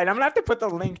Out the Light. I'm gonna have to put the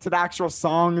link to the actual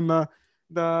song in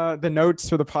the notes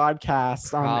for the podcast.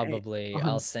 Probably.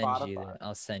 I'll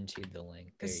send you the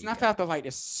link. Snuff Out the Light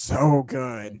is so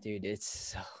good. Dude, it's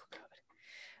so good.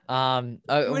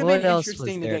 It would have been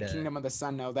interesting to get Kingdom of the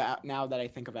Sun now that I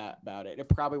think about it. It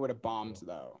probably would have bombed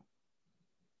though.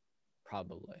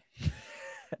 Probably.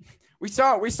 we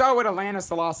saw what Atlantis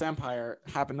the Lost Empire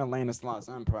happened to Atlantis the Lost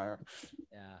Empire.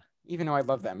 Yeah. Even though I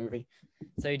love that movie.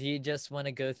 So do you just want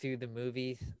to go through the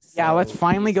movie? Yeah, let's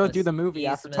finally go through the movie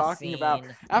after talking about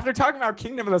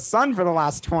Kingdom of the Sun for the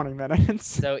last 20 minutes.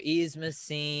 So Yzma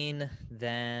scene,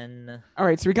 then. All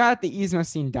right, so we got the Yzma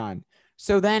scene done.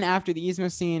 So then after the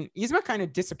Yzma scene, Yzma kind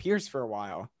of disappears for a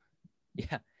while.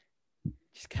 Yeah.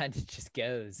 She kind of just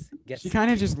goes. She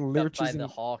kind of just lurches by the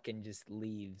hawk and just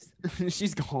leaves.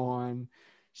 She's gone.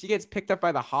 She gets picked up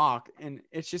by the hawk, and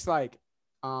it's just like,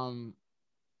 that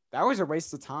was a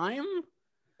waste of time.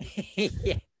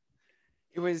 Yeah.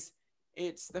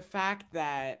 It's the fact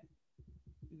that,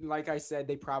 like I said,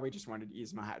 they probably just wanted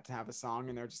Yzma to have a song,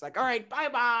 and they're just like, all right,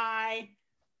 bye-bye.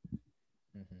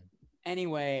 Mm-hmm.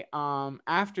 Anyway,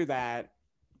 after that,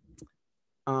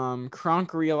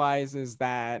 Kronk realizes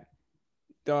that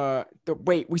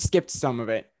wait, we skipped some of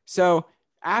it. So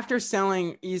after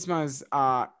selling Yzma's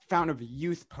Fountain of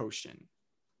Youth potion,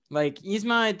 like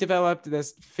Yzma developed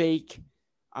this fake,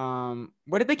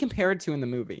 what did they compare it to in the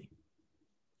movie?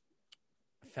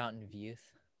 Fountain of Youth?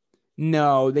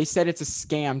 No, they said it's a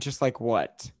scam, just like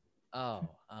what? Oh,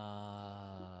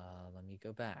 let me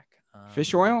go back.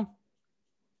 Fish oil?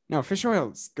 No, fish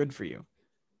oil is good for you.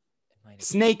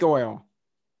 Snake oil.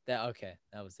 That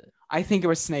was it. I think it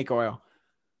was snake oil.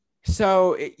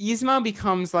 So Yzma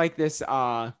becomes like this.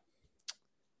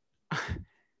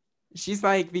 She's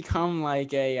like become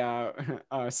like a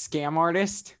scam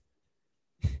artist,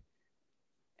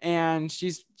 and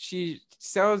she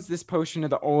sells this potion to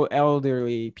the old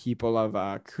elderly people of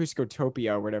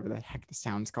Cuscotopia, or whatever the heck this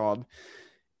town's called,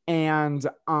 and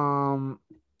of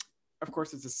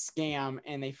course it's a scam,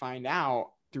 and they find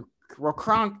out through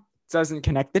Kronk doesn't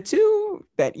connect the two,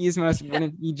 that Yzma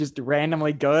wouldn't be just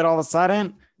randomly good all of a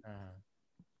sudden.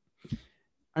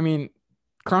 I mean,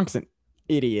 Kronk's an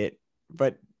idiot,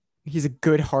 but he's a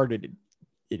good-hearted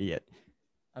idiot.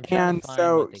 And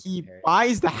so he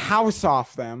buys the house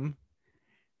off them.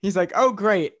 He's like, oh,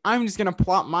 great. I'm just going to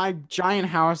plop my giant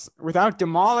house without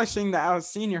demolishing the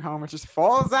senior home, which just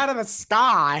falls out of the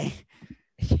sky.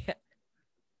 Yeah.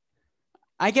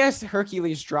 I guess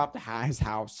Hercules dropped his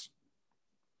house.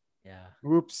 Yeah.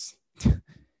 Whoops.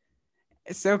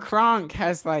 So Kronk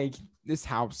has like this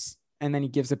house, and then he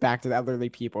gives it back to the elderly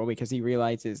people because he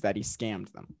realizes that he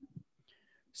scammed them.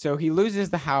 So he loses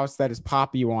the house that his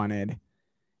Poppy wanted.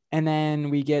 And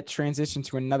then we get transitioned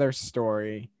to another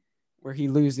story where he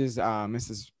loses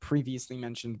Mrs. previously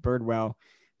mentioned Birdwell.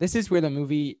 This is where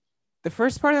the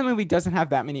first part of the movie doesn't have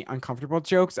that many uncomfortable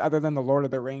jokes other than the Lord of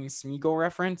the Rings Smeagol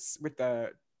reference with the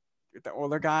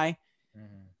older guy.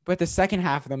 Mm-hmm. But the second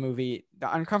half of the movie,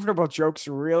 the uncomfortable jokes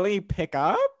really pick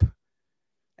up,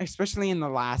 especially in the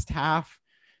last half,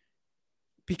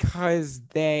 because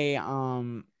they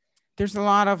there's a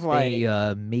lot of like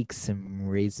they make some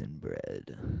raisin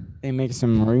bread. They make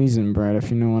some raisin bread, if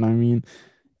you know what I mean.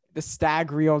 The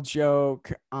stag reel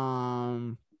joke,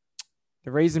 the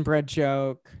raisin bread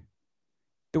joke,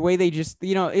 the way they just,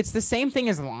 it's the same thing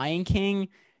as Lion King.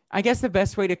 I guess the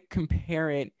best way to compare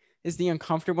it is the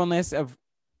uncomfortableness of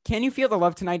Can You Feel the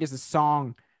Love Tonight is a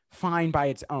song fine by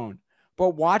its own.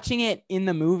 But watching it in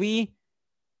the movie,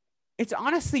 it's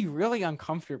honestly really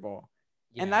uncomfortable.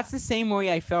 Yeah. And that's the same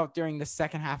way I felt during the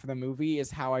second half of the movie is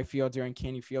how I feel during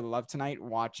Can You Feel the Love Tonight,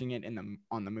 watching it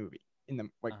on the movie, the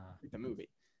movie.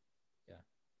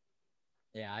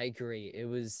 Yeah, I agree. It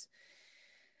was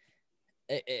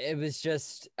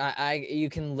just you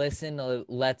can listen to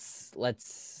let's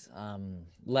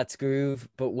groove,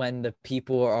 but when the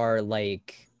people are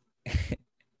like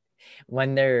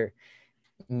when they're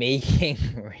making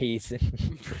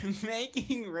raisin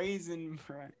making raisin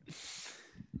bread.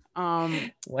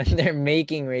 When they're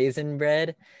making raisin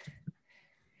bread,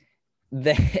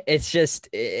 it's just,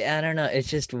 I don't know, it's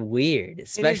just weird,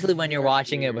 especially when you're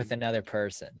watching it with another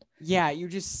person. Yeah, you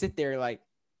just sit there like,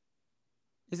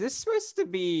 is this supposed to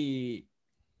be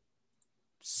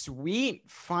sweet,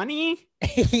 funny?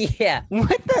 Yeah.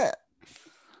 What the?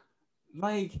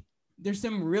 Like, there's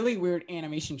some really weird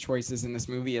animation choices in this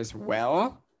movie as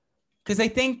well. Because I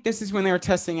think this is when they were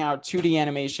testing out 2D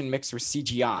animation mixed with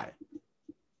CGI.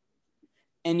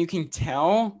 And you can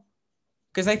tell,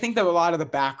 because I think that a lot of the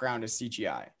background is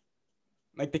CGI.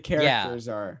 Like the characters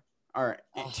are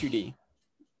in 2D.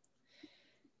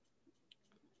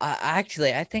 I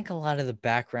think a lot of the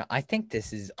background, I think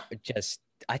this is just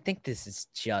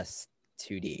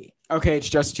 2D. Okay, it's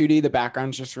just 2D. The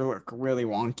background's just really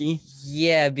wonky.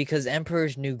 Yeah, because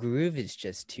Emperor's New Groove is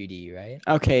just 2D, right?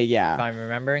 Okay, yeah. If I'm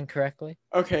remembering correctly.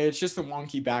 Okay, it's just the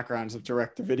wonky backgrounds of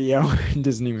direct-to-video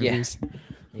Disney movies.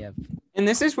 Yeah. And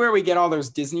this is where we get all those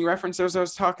Disney references I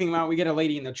was talking about. We get a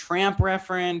Lady and the Tramp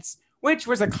reference, which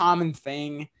was a common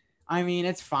thing. I mean,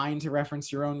 it's fine to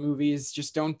reference your own movies.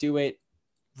 Just don't do it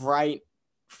right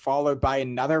followed by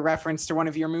another reference to one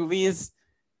of your movies,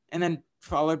 and then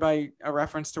followed by a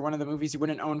reference to one of the movies you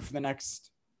wouldn't own for the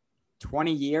next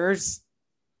 20 years.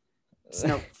 So,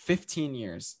 no, 15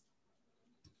 years.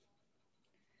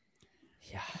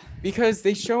 Yeah. Because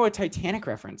they show a Titanic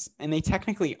reference, and they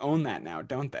technically own that now,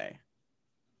 don't they?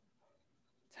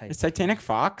 Is Titanic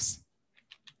Fox?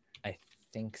 I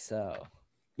think so.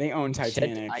 They own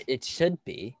Titanic. It should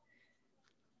be.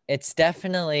 It's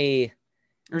definitely...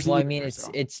 Well, I mean,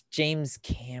 it's James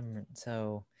Cameron,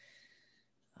 so...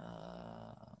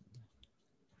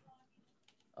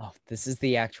 Oh, this is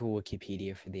the actual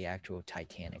Wikipedia for the actual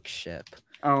Titanic ship.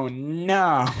 Oh,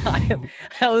 no.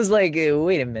 I was like,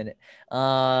 wait a minute.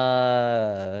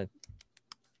 No,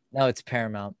 it's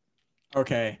Paramount.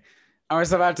 Okay. I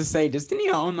was about to say, does Disney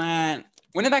own that?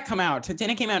 When did that come out?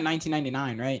 Titanic came out in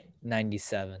 1999, right?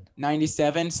 97.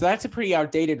 97? So that's a pretty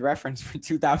outdated reference for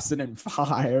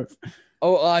 2005.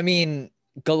 Oh, I mean,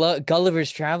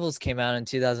 Gulliver's Travels came out in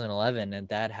 2011, and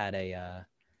that had a...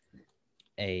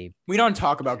 We don't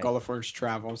talk about Gulliver's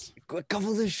Travels.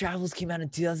 Gulliver's Travels came out in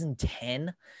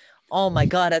 2010. Oh my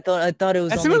god, I thought it was.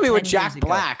 That's a movie with Jack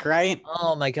Black, right?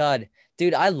 Oh my god,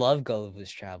 dude, I love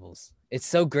Gulliver's Travels. It's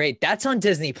so great. That's on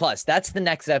Disney Plus. That's the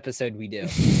next episode we do.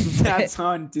 That's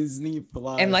on Disney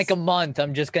Plus. In like a month,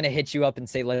 I'm just gonna hit you up and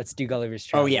say, let's do Gulliver's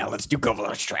Travels. Oh yeah, let's do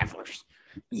Gulliver's Travels.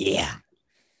 Yeah,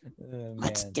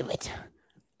 let's do it.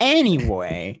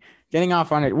 Anyway. Getting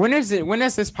off on it. When does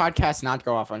this podcast not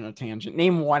go off on a tangent?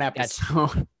 Name one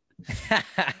episode.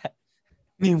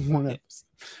 Name one episode.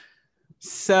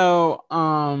 So,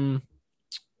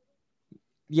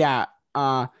 yeah.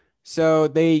 So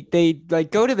they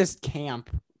like go to this camp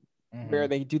where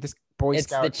they do this Boy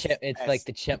Scout. It's like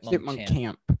the Chipmunk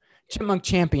Camp. Chipmunk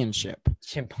Championship.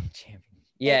 Chipmunk Champion.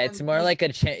 Yeah, it's more like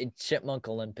a Chipmunk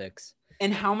Olympics.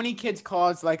 And how many kids call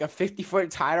it like a 50-foot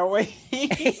tidal wave?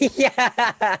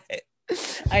 Yeah.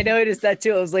 I noticed that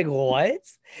too. I was like, what?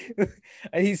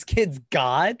 Are these kids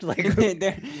God? Like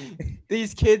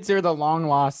these kids are the long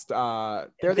lost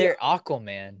they're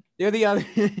Aquaman. They're the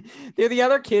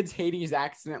other kids Hades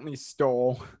accidentally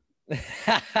stole. They're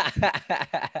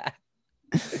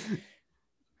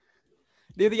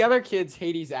the other kids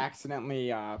Hades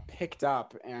accidentally picked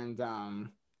up and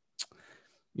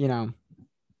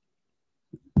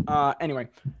anyway,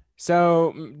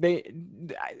 so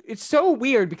it's so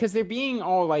weird because they're being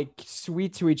all like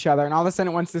sweet to each other, and all of a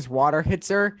sudden once this water hits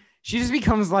her, she just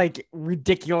becomes like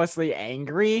ridiculously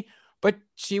angry. But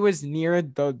she was near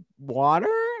the water.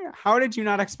 How did you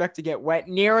not expect to get wet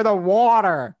near the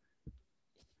water?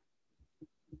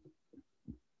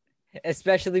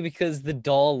 Especially because the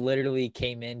doll literally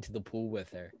came into the pool with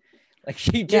her. Like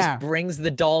she just brings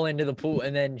the doll into the pool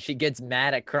and then she gets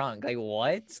mad at Kronk. Like,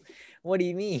 what? What do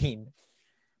you mean?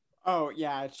 Oh,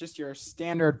 yeah. It's just your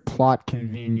standard plot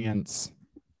convenience.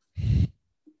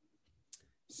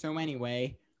 So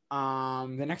anyway,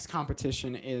 the next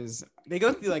competition is they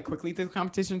go through like quickly through the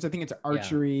competitions. I think it's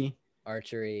archery.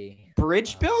 Archery.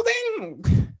 Bridge building?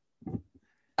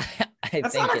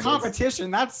 That's think not a it is.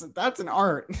 competition. That's an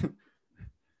art.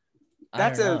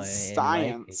 That's a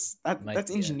science.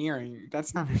 That's engineering.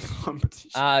 That's not a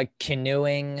competition.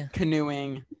 Canoeing.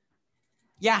 Canoeing.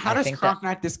 Yeah, how does Kronk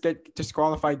not just get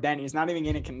disqualified then? He's not even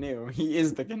in a canoe. He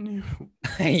is the canoe.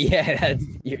 Yeah,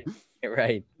 you're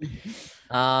right.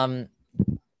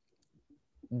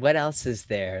 What else is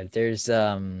there? There's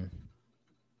the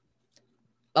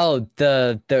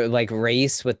like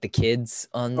race with the kids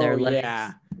on their legs.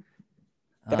 Yeah.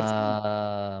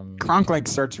 Kronk like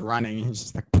starts running. He's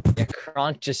just like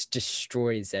Kronk just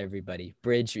destroys everybody.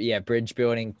 Bridge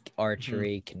building,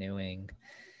 archery, canoeing,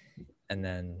 and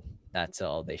then that's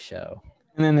all they show.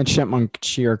 And then the chipmunk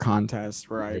cheer contest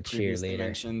where I previously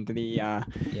mentioned the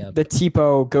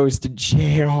Tipo goes to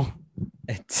jail.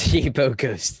 Tipo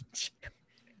goes to jail.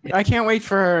 I can't wait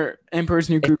for Emperor's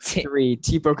New Groove 3.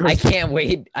 Tipo goes. I can't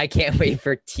wait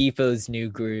for Tipo's new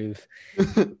groove.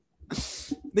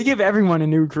 They give everyone a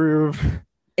new groove.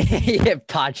 Yeah,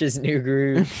 Pacha's new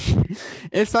groove.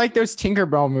 It's like those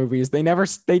Tinkerbell movies. They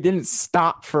didn't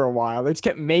stop for a while. They just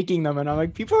kept making them, and I'm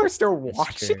like, people are still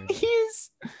watching these.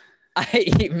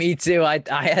 Me too. I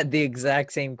had the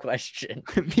exact same question.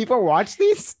 People watch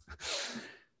these?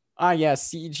 Yeah,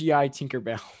 CGI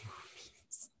Tinkerbell.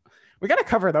 We got to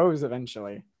cover those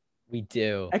eventually. We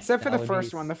do. Except for the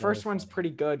first one. The first one's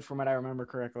pretty good from what I remember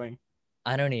correctly.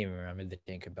 I don't even remember the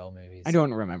Tinkerbell movies. I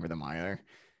don't remember them either.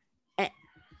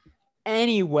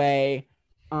 Anyway,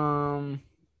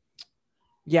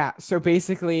 yeah, so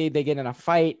basically they get in a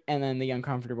fight and then the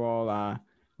uncomfortable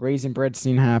raisin bread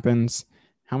scene happens.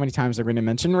 How many times are we going to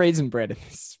mention raisin bread in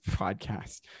this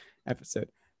podcast episode?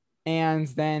 And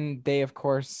then they, of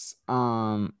course,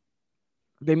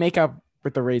 they make up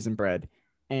with the raisin bread.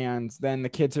 And then the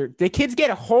kids get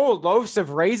whole loaves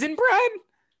of raisin bread.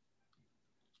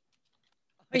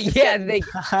 Yeah, they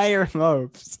entire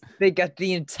loaves. They got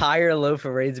the entire loaf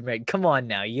of raisin bread. Come on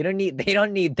now. They don't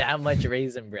need that much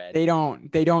raisin bread. They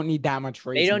don't need that much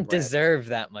raisin bread. They don't deserve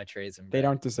that much raisin bread. They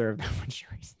don't deserve that much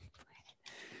raisin bread.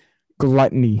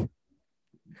 Gluttony.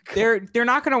 They're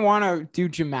not gonna want to do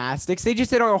gymnastics. They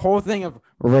just did a whole thing of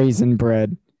raisin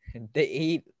bread. They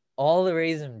ate all the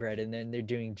raisin bread and then they're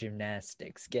doing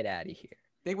gymnastics. Get out of here.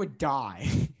 They would die.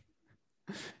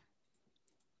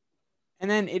 And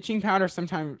then itching powder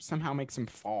somehow makes them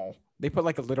fall. They put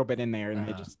like a little bit in there and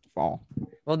they just fall.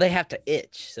 Well, they have to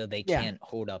itch, so they can't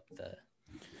hold up the.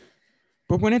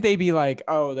 But wouldn't they be like,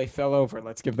 oh, they fell over,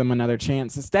 let's give them another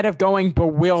chance instead of going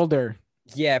bewilder?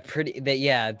 Yeah,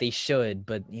 they should,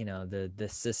 but the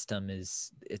system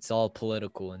it's all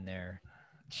political in their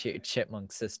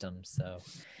chipmunk system. So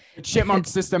the chipmunk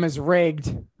system is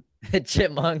rigged. The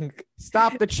chipmunk.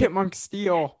 Stop the chipmunk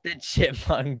steal. The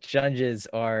chipmunk judges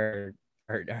are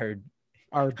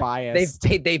biased.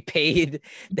 They paid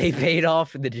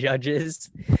off the judges.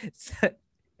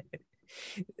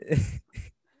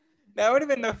 That would have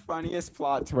been the funniest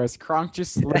plot twist. Kronk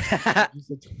just slipped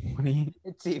 20.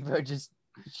 Tipo just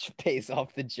pays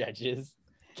off the judges.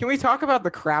 Can we talk about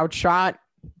the crowd shot?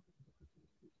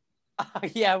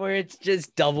 Yeah, where it's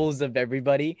just doubles of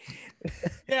everybody.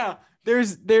 Yeah,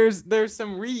 there's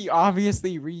some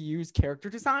obviously reused character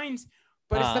designs.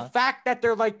 But it's the fact that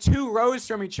they're like 2 rows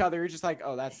from each other. You're just like,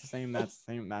 oh, that's the same, that's the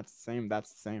same, that's the same,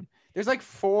 that's the same. There's like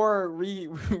 4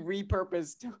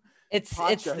 repurposed. It's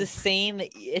the same.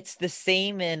 It's the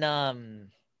same in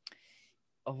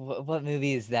what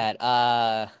movie is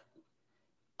that?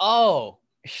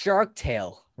 Shark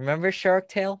Tale. Remember Shark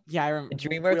Tale? Yeah, I remember.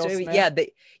 DreamWorks movie.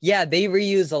 They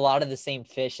reuse a lot of the same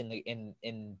fish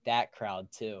in that crowd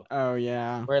too. Oh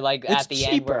yeah. Where like it's at the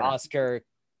end where Oscar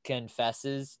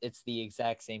confesses, it's the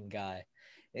exact same guy.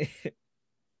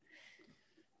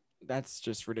 That's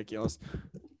just ridiculous.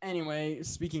 Anyway,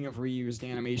 speaking of reused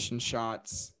animation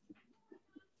shots,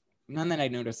 none that I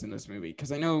noticed in this movie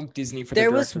because I know Disney for there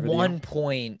was one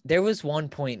point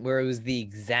where it was the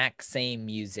exact same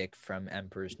music from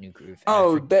Emperor's New Groove.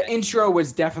 Oh, the intro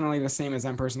was definitely the same as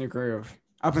Emperor's New Groove.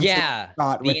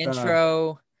 The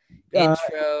intro.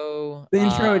 The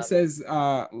intro it says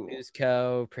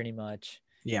Cusco pretty much.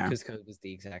 Yeah, Cusco was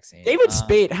the exact same. David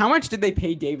Spade. How much did they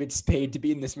pay David Spade to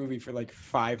be in this movie for like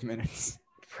 5 minutes?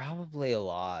 Probably a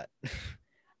lot.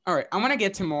 All right, I'm gonna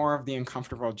get to more of the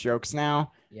uncomfortable jokes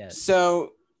now. Yes.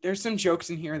 So there's some jokes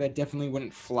in here that definitely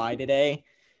wouldn't fly today,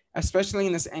 especially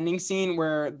in this ending scene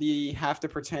where they have to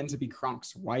pretend to be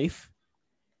Kronk's wife.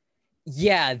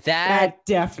 Yeah, that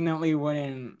definitely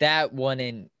wouldn't. That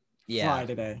wouldn't. Yeah. Fly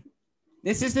today.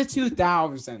 This is the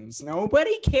 2000s.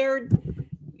 Nobody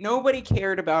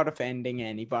cared about offending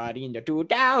anybody in the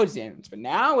 2000s, but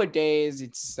nowadays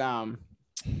it's a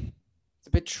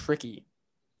bit tricky.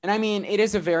 And I mean, it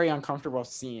is a very uncomfortable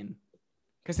scene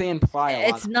because they imply a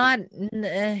lot. It's not.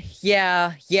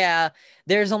 Yeah.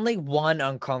 There's only one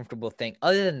uncomfortable thing.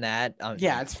 Other than that,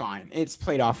 Yeah, it's fine. It's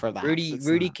played off for laughs.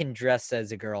 Rudy can dress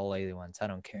as a girl all he wants. I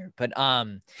don't care. But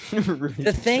Rudy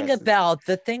the can thing dress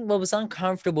what was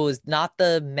uncomfortable is not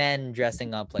the men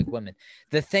dressing up like women.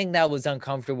 The thing that was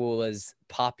uncomfortable was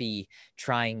Poppy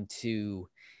trying to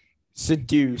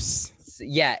seduce.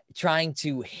 Yeah, trying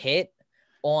to hit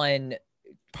on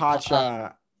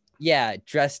Pacha. Yeah,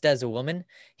 dressed as a woman.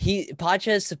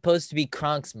 Pacha is supposed to be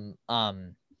Kronk's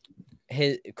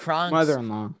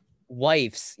mother-in-law.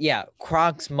 Wife's,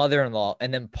 Kronk's mother-in-law,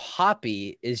 and then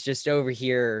Poppy is just over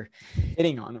here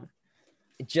hitting on her.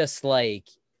 Just like,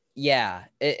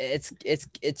 it's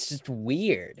just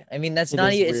weird. I mean, it's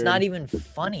not even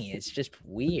funny. It's just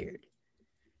weird.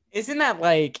 Isn't that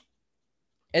like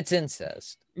it's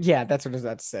incest? Yeah, that's what I was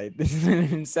about to say. This is an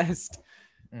incest.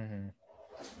 Mm-hmm.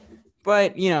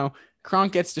 But,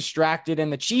 Kronk gets distracted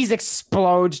and the cheese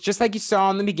explodes just like you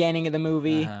saw in the beginning of the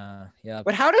movie. Yeah.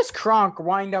 But how does Kronk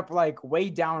wind up like way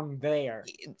down there?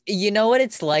 You know what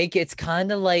it's like? It's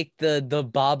kind of like the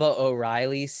Baba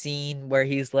O'Reilly scene where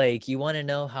he's like, "You want to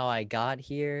know how I got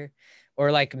here?"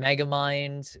 Or like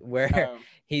Megamind where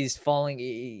he's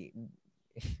falling.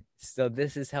 So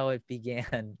this is how it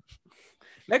began.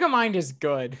 Megamind is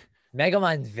good.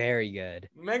 Megamind's very good.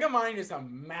 Megamind is a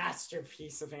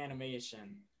masterpiece of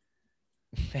animation.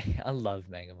 I love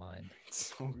Megamind.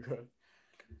 It's so good.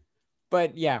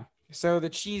 But yeah, so the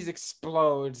cheese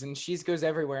explodes and cheese goes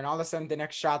everywhere. And all of a sudden, the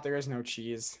next shot, there is no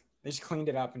cheese. They just cleaned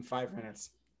it up in 5 minutes.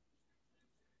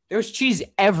 There was cheese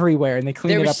everywhere and they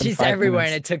cleaned it up in 5 minutes. There was cheese everywhere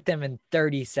and it took them in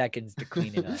 30 seconds to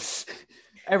clean it up.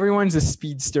 Everyone's a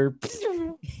speedster.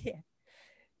 Yeah.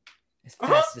 As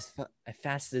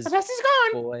fast as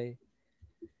gone. Boy.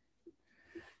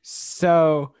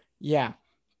 So, yeah.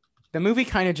 The movie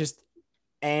kind of just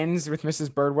ends with Mrs.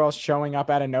 Birdwell showing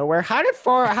up out of nowhere. How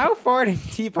far did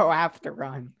Tipo have to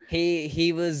run?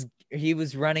 He was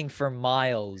running for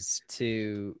miles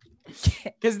to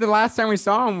because the last time we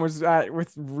saw him was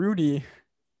with Rudy.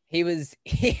 He's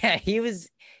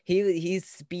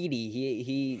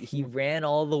speedy. He ran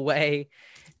all the way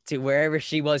to wherever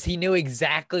she was. He knew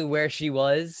exactly where she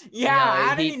was. Yeah,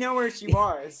 how did he know where she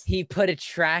was? He put a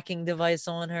tracking device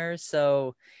on her,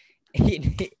 so he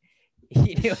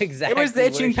knew exactly. It was the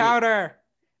itching powder.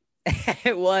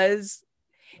 It was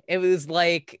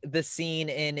like the scene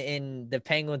in the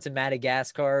Penguins of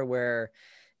Madagascar where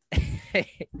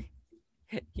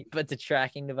he put the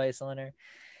tracking device on her.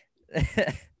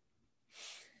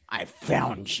 I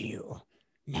found you.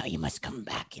 Now you must come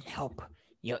back and help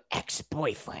your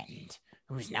ex-boyfriend,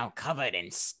 who's now covered in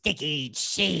sticky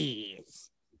cheese.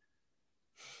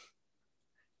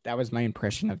 That was my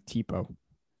impression of Tipo.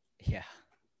 Yeah.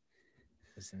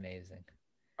 It was amazing.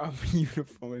 A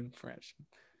beautiful impression.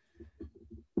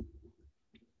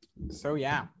 So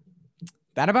yeah,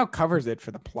 that about covers it for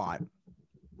the plot.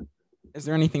 Is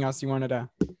there anything else you wanted to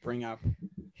bring up?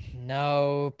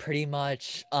 No, pretty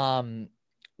much.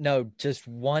 No, just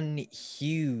one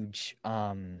huge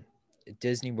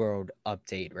Disney World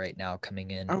update right now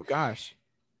coming in. Oh gosh.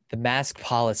 The mask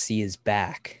policy is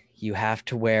back. You have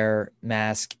to wear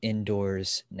mask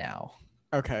indoors now.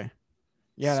 Okay.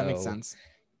 Yeah, that makes sense.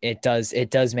 It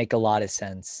does make a lot of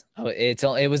sense.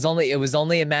 It was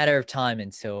only a matter of time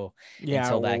until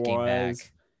that came back.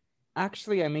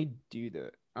 Actually, I may do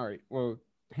that. All right. Well,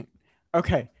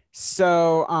 okay.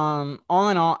 So, all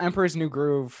in all, Emperor's New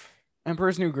Groove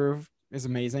is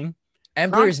amazing.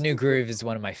 Emperor's New Groove is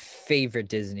one of my favorite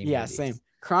Disney movies. Yeah, same.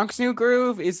 Kronk's New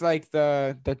Groove is like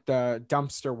the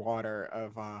dumpster water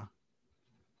of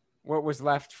what was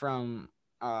left from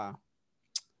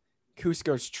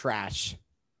Cusco's trash.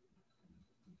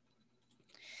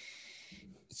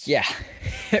 Yeah,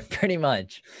 pretty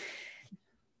much.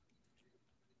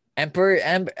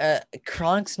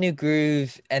 Kronk's New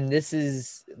Groove, and this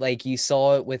is like you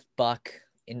saw it with Buck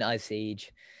in Ice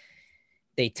Age.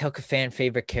 They took a fan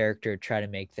favorite character, try to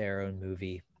make their own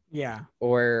movie. Yeah.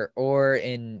 Or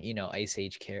in Ice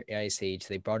Age,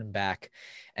 they brought him back,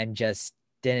 and just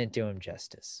didn't do him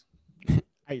justice.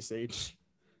 Ice Age.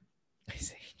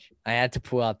 I had to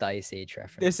pull out the Ice Age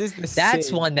reference.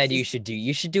 That's one that you should do.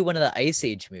 You should do one of the Ice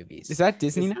Age movies. Is that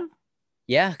Disney now?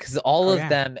 Yeah, because all of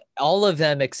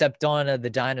them except Dawn of the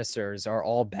Dinosaurs are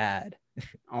all bad.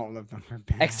 All of them are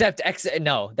bad. Except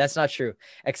no, that's not true.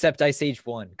 Except Ice Age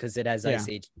 1, because it has Ice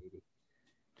Age.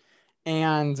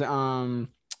 And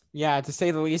yeah, to say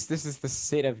the least, this is the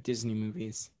Sid of Disney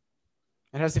movies.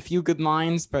 It has a few good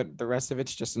lines, but the rest of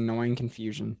it's just annoying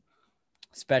confusion.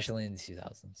 Especially in the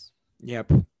 2000s.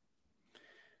 Yep.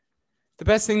 the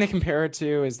best thing to compare it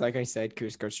to is, like I said,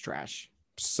 Cusco's trash.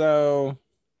 So,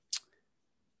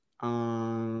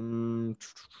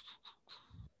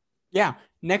 yeah,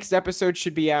 next episode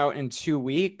should be out in 2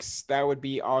 weeks. That would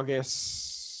be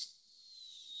August.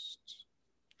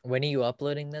 When are you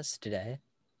uploading this today?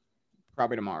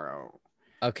 Probably tomorrow.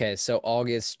 Okay, so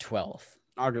August 12th.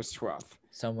 August 12th.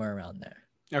 Somewhere around there.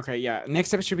 Okay, yeah.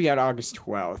 Next episode should be out August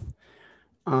 12th.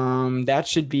 That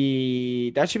should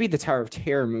be the Tower of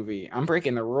Terror movie. I'm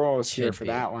breaking the rules here for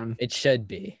that one. It should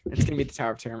be. It's gonna be the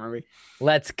Tower of Terror movie.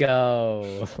 Let's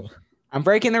go. I'm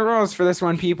breaking the rules for this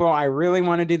one, people. I really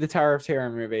want to do the Tower of Terror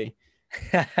movie.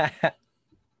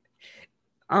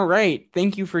 All right.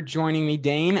 Thank you for joining me,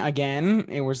 Dane. Again,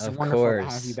 it was wonderful to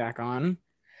have you back on.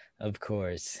 Of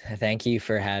course. Thank you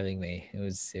for having me. It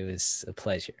was a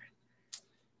pleasure.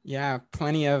 Yeah,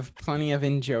 plenty of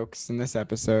in jokes in this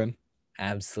episode.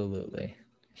 Absolutely.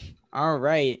 All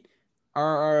right.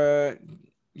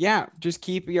 Yeah, just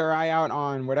keep your eye out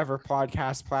on whatever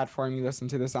podcast platform you listen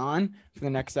to this on for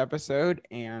the next episode.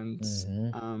 And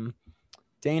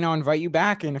Dane, I'll invite you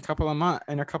back in a couple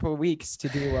of weeks to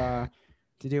do what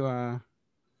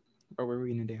were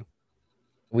we gonna do?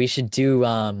 We should do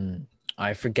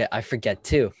I forget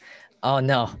too. Oh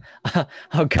no.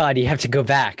 Oh God, you have to go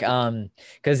back.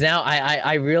 Because now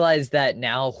I realized that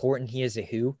now Horton Hears a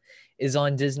Who is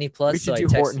on Disney Plus. We should do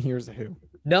Horton Hears a Who.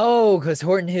 No, because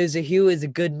Horton Hears a Who is a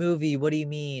good movie. What do you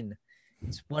mean?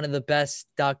 It's one of the best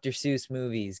Dr. Seuss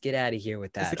movies. Get out of here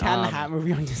with that. Is the Cat in the Hat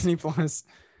movie on Disney Plus?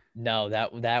 No,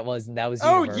 that was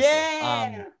Oh Universal.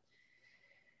 yeah.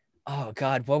 Oh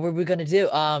God, what were we gonna do?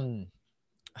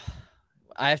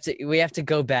 We have to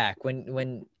go back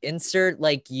when insert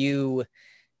like you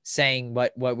saying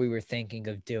what we were thinking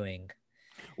of doing.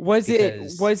 Was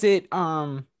it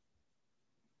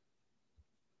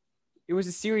it was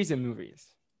a series of movies.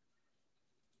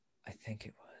 I think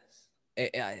it was.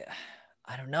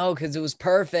 I don't know, because it was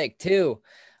perfect too.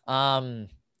 Oh,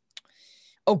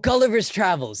 Gulliver's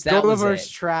Travels. Gulliver's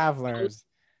Travels.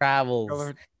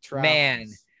 Man,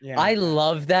 yeah. I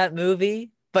love that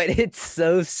movie, but it's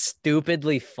so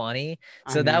stupidly funny.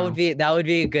 So that would be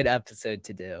a good episode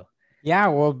to do. Yeah,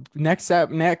 well, next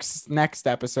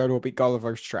episode will be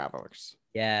Gulliver's Travels.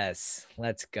 Yes,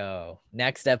 let's go.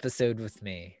 Next episode with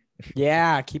me.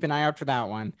 Yeah, keep an eye out for that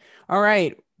one. All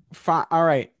right. All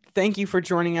right. Thank you for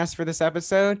joining us for this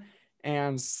episode.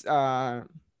 And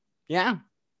yeah,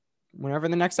 whenever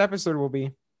the next episode will be.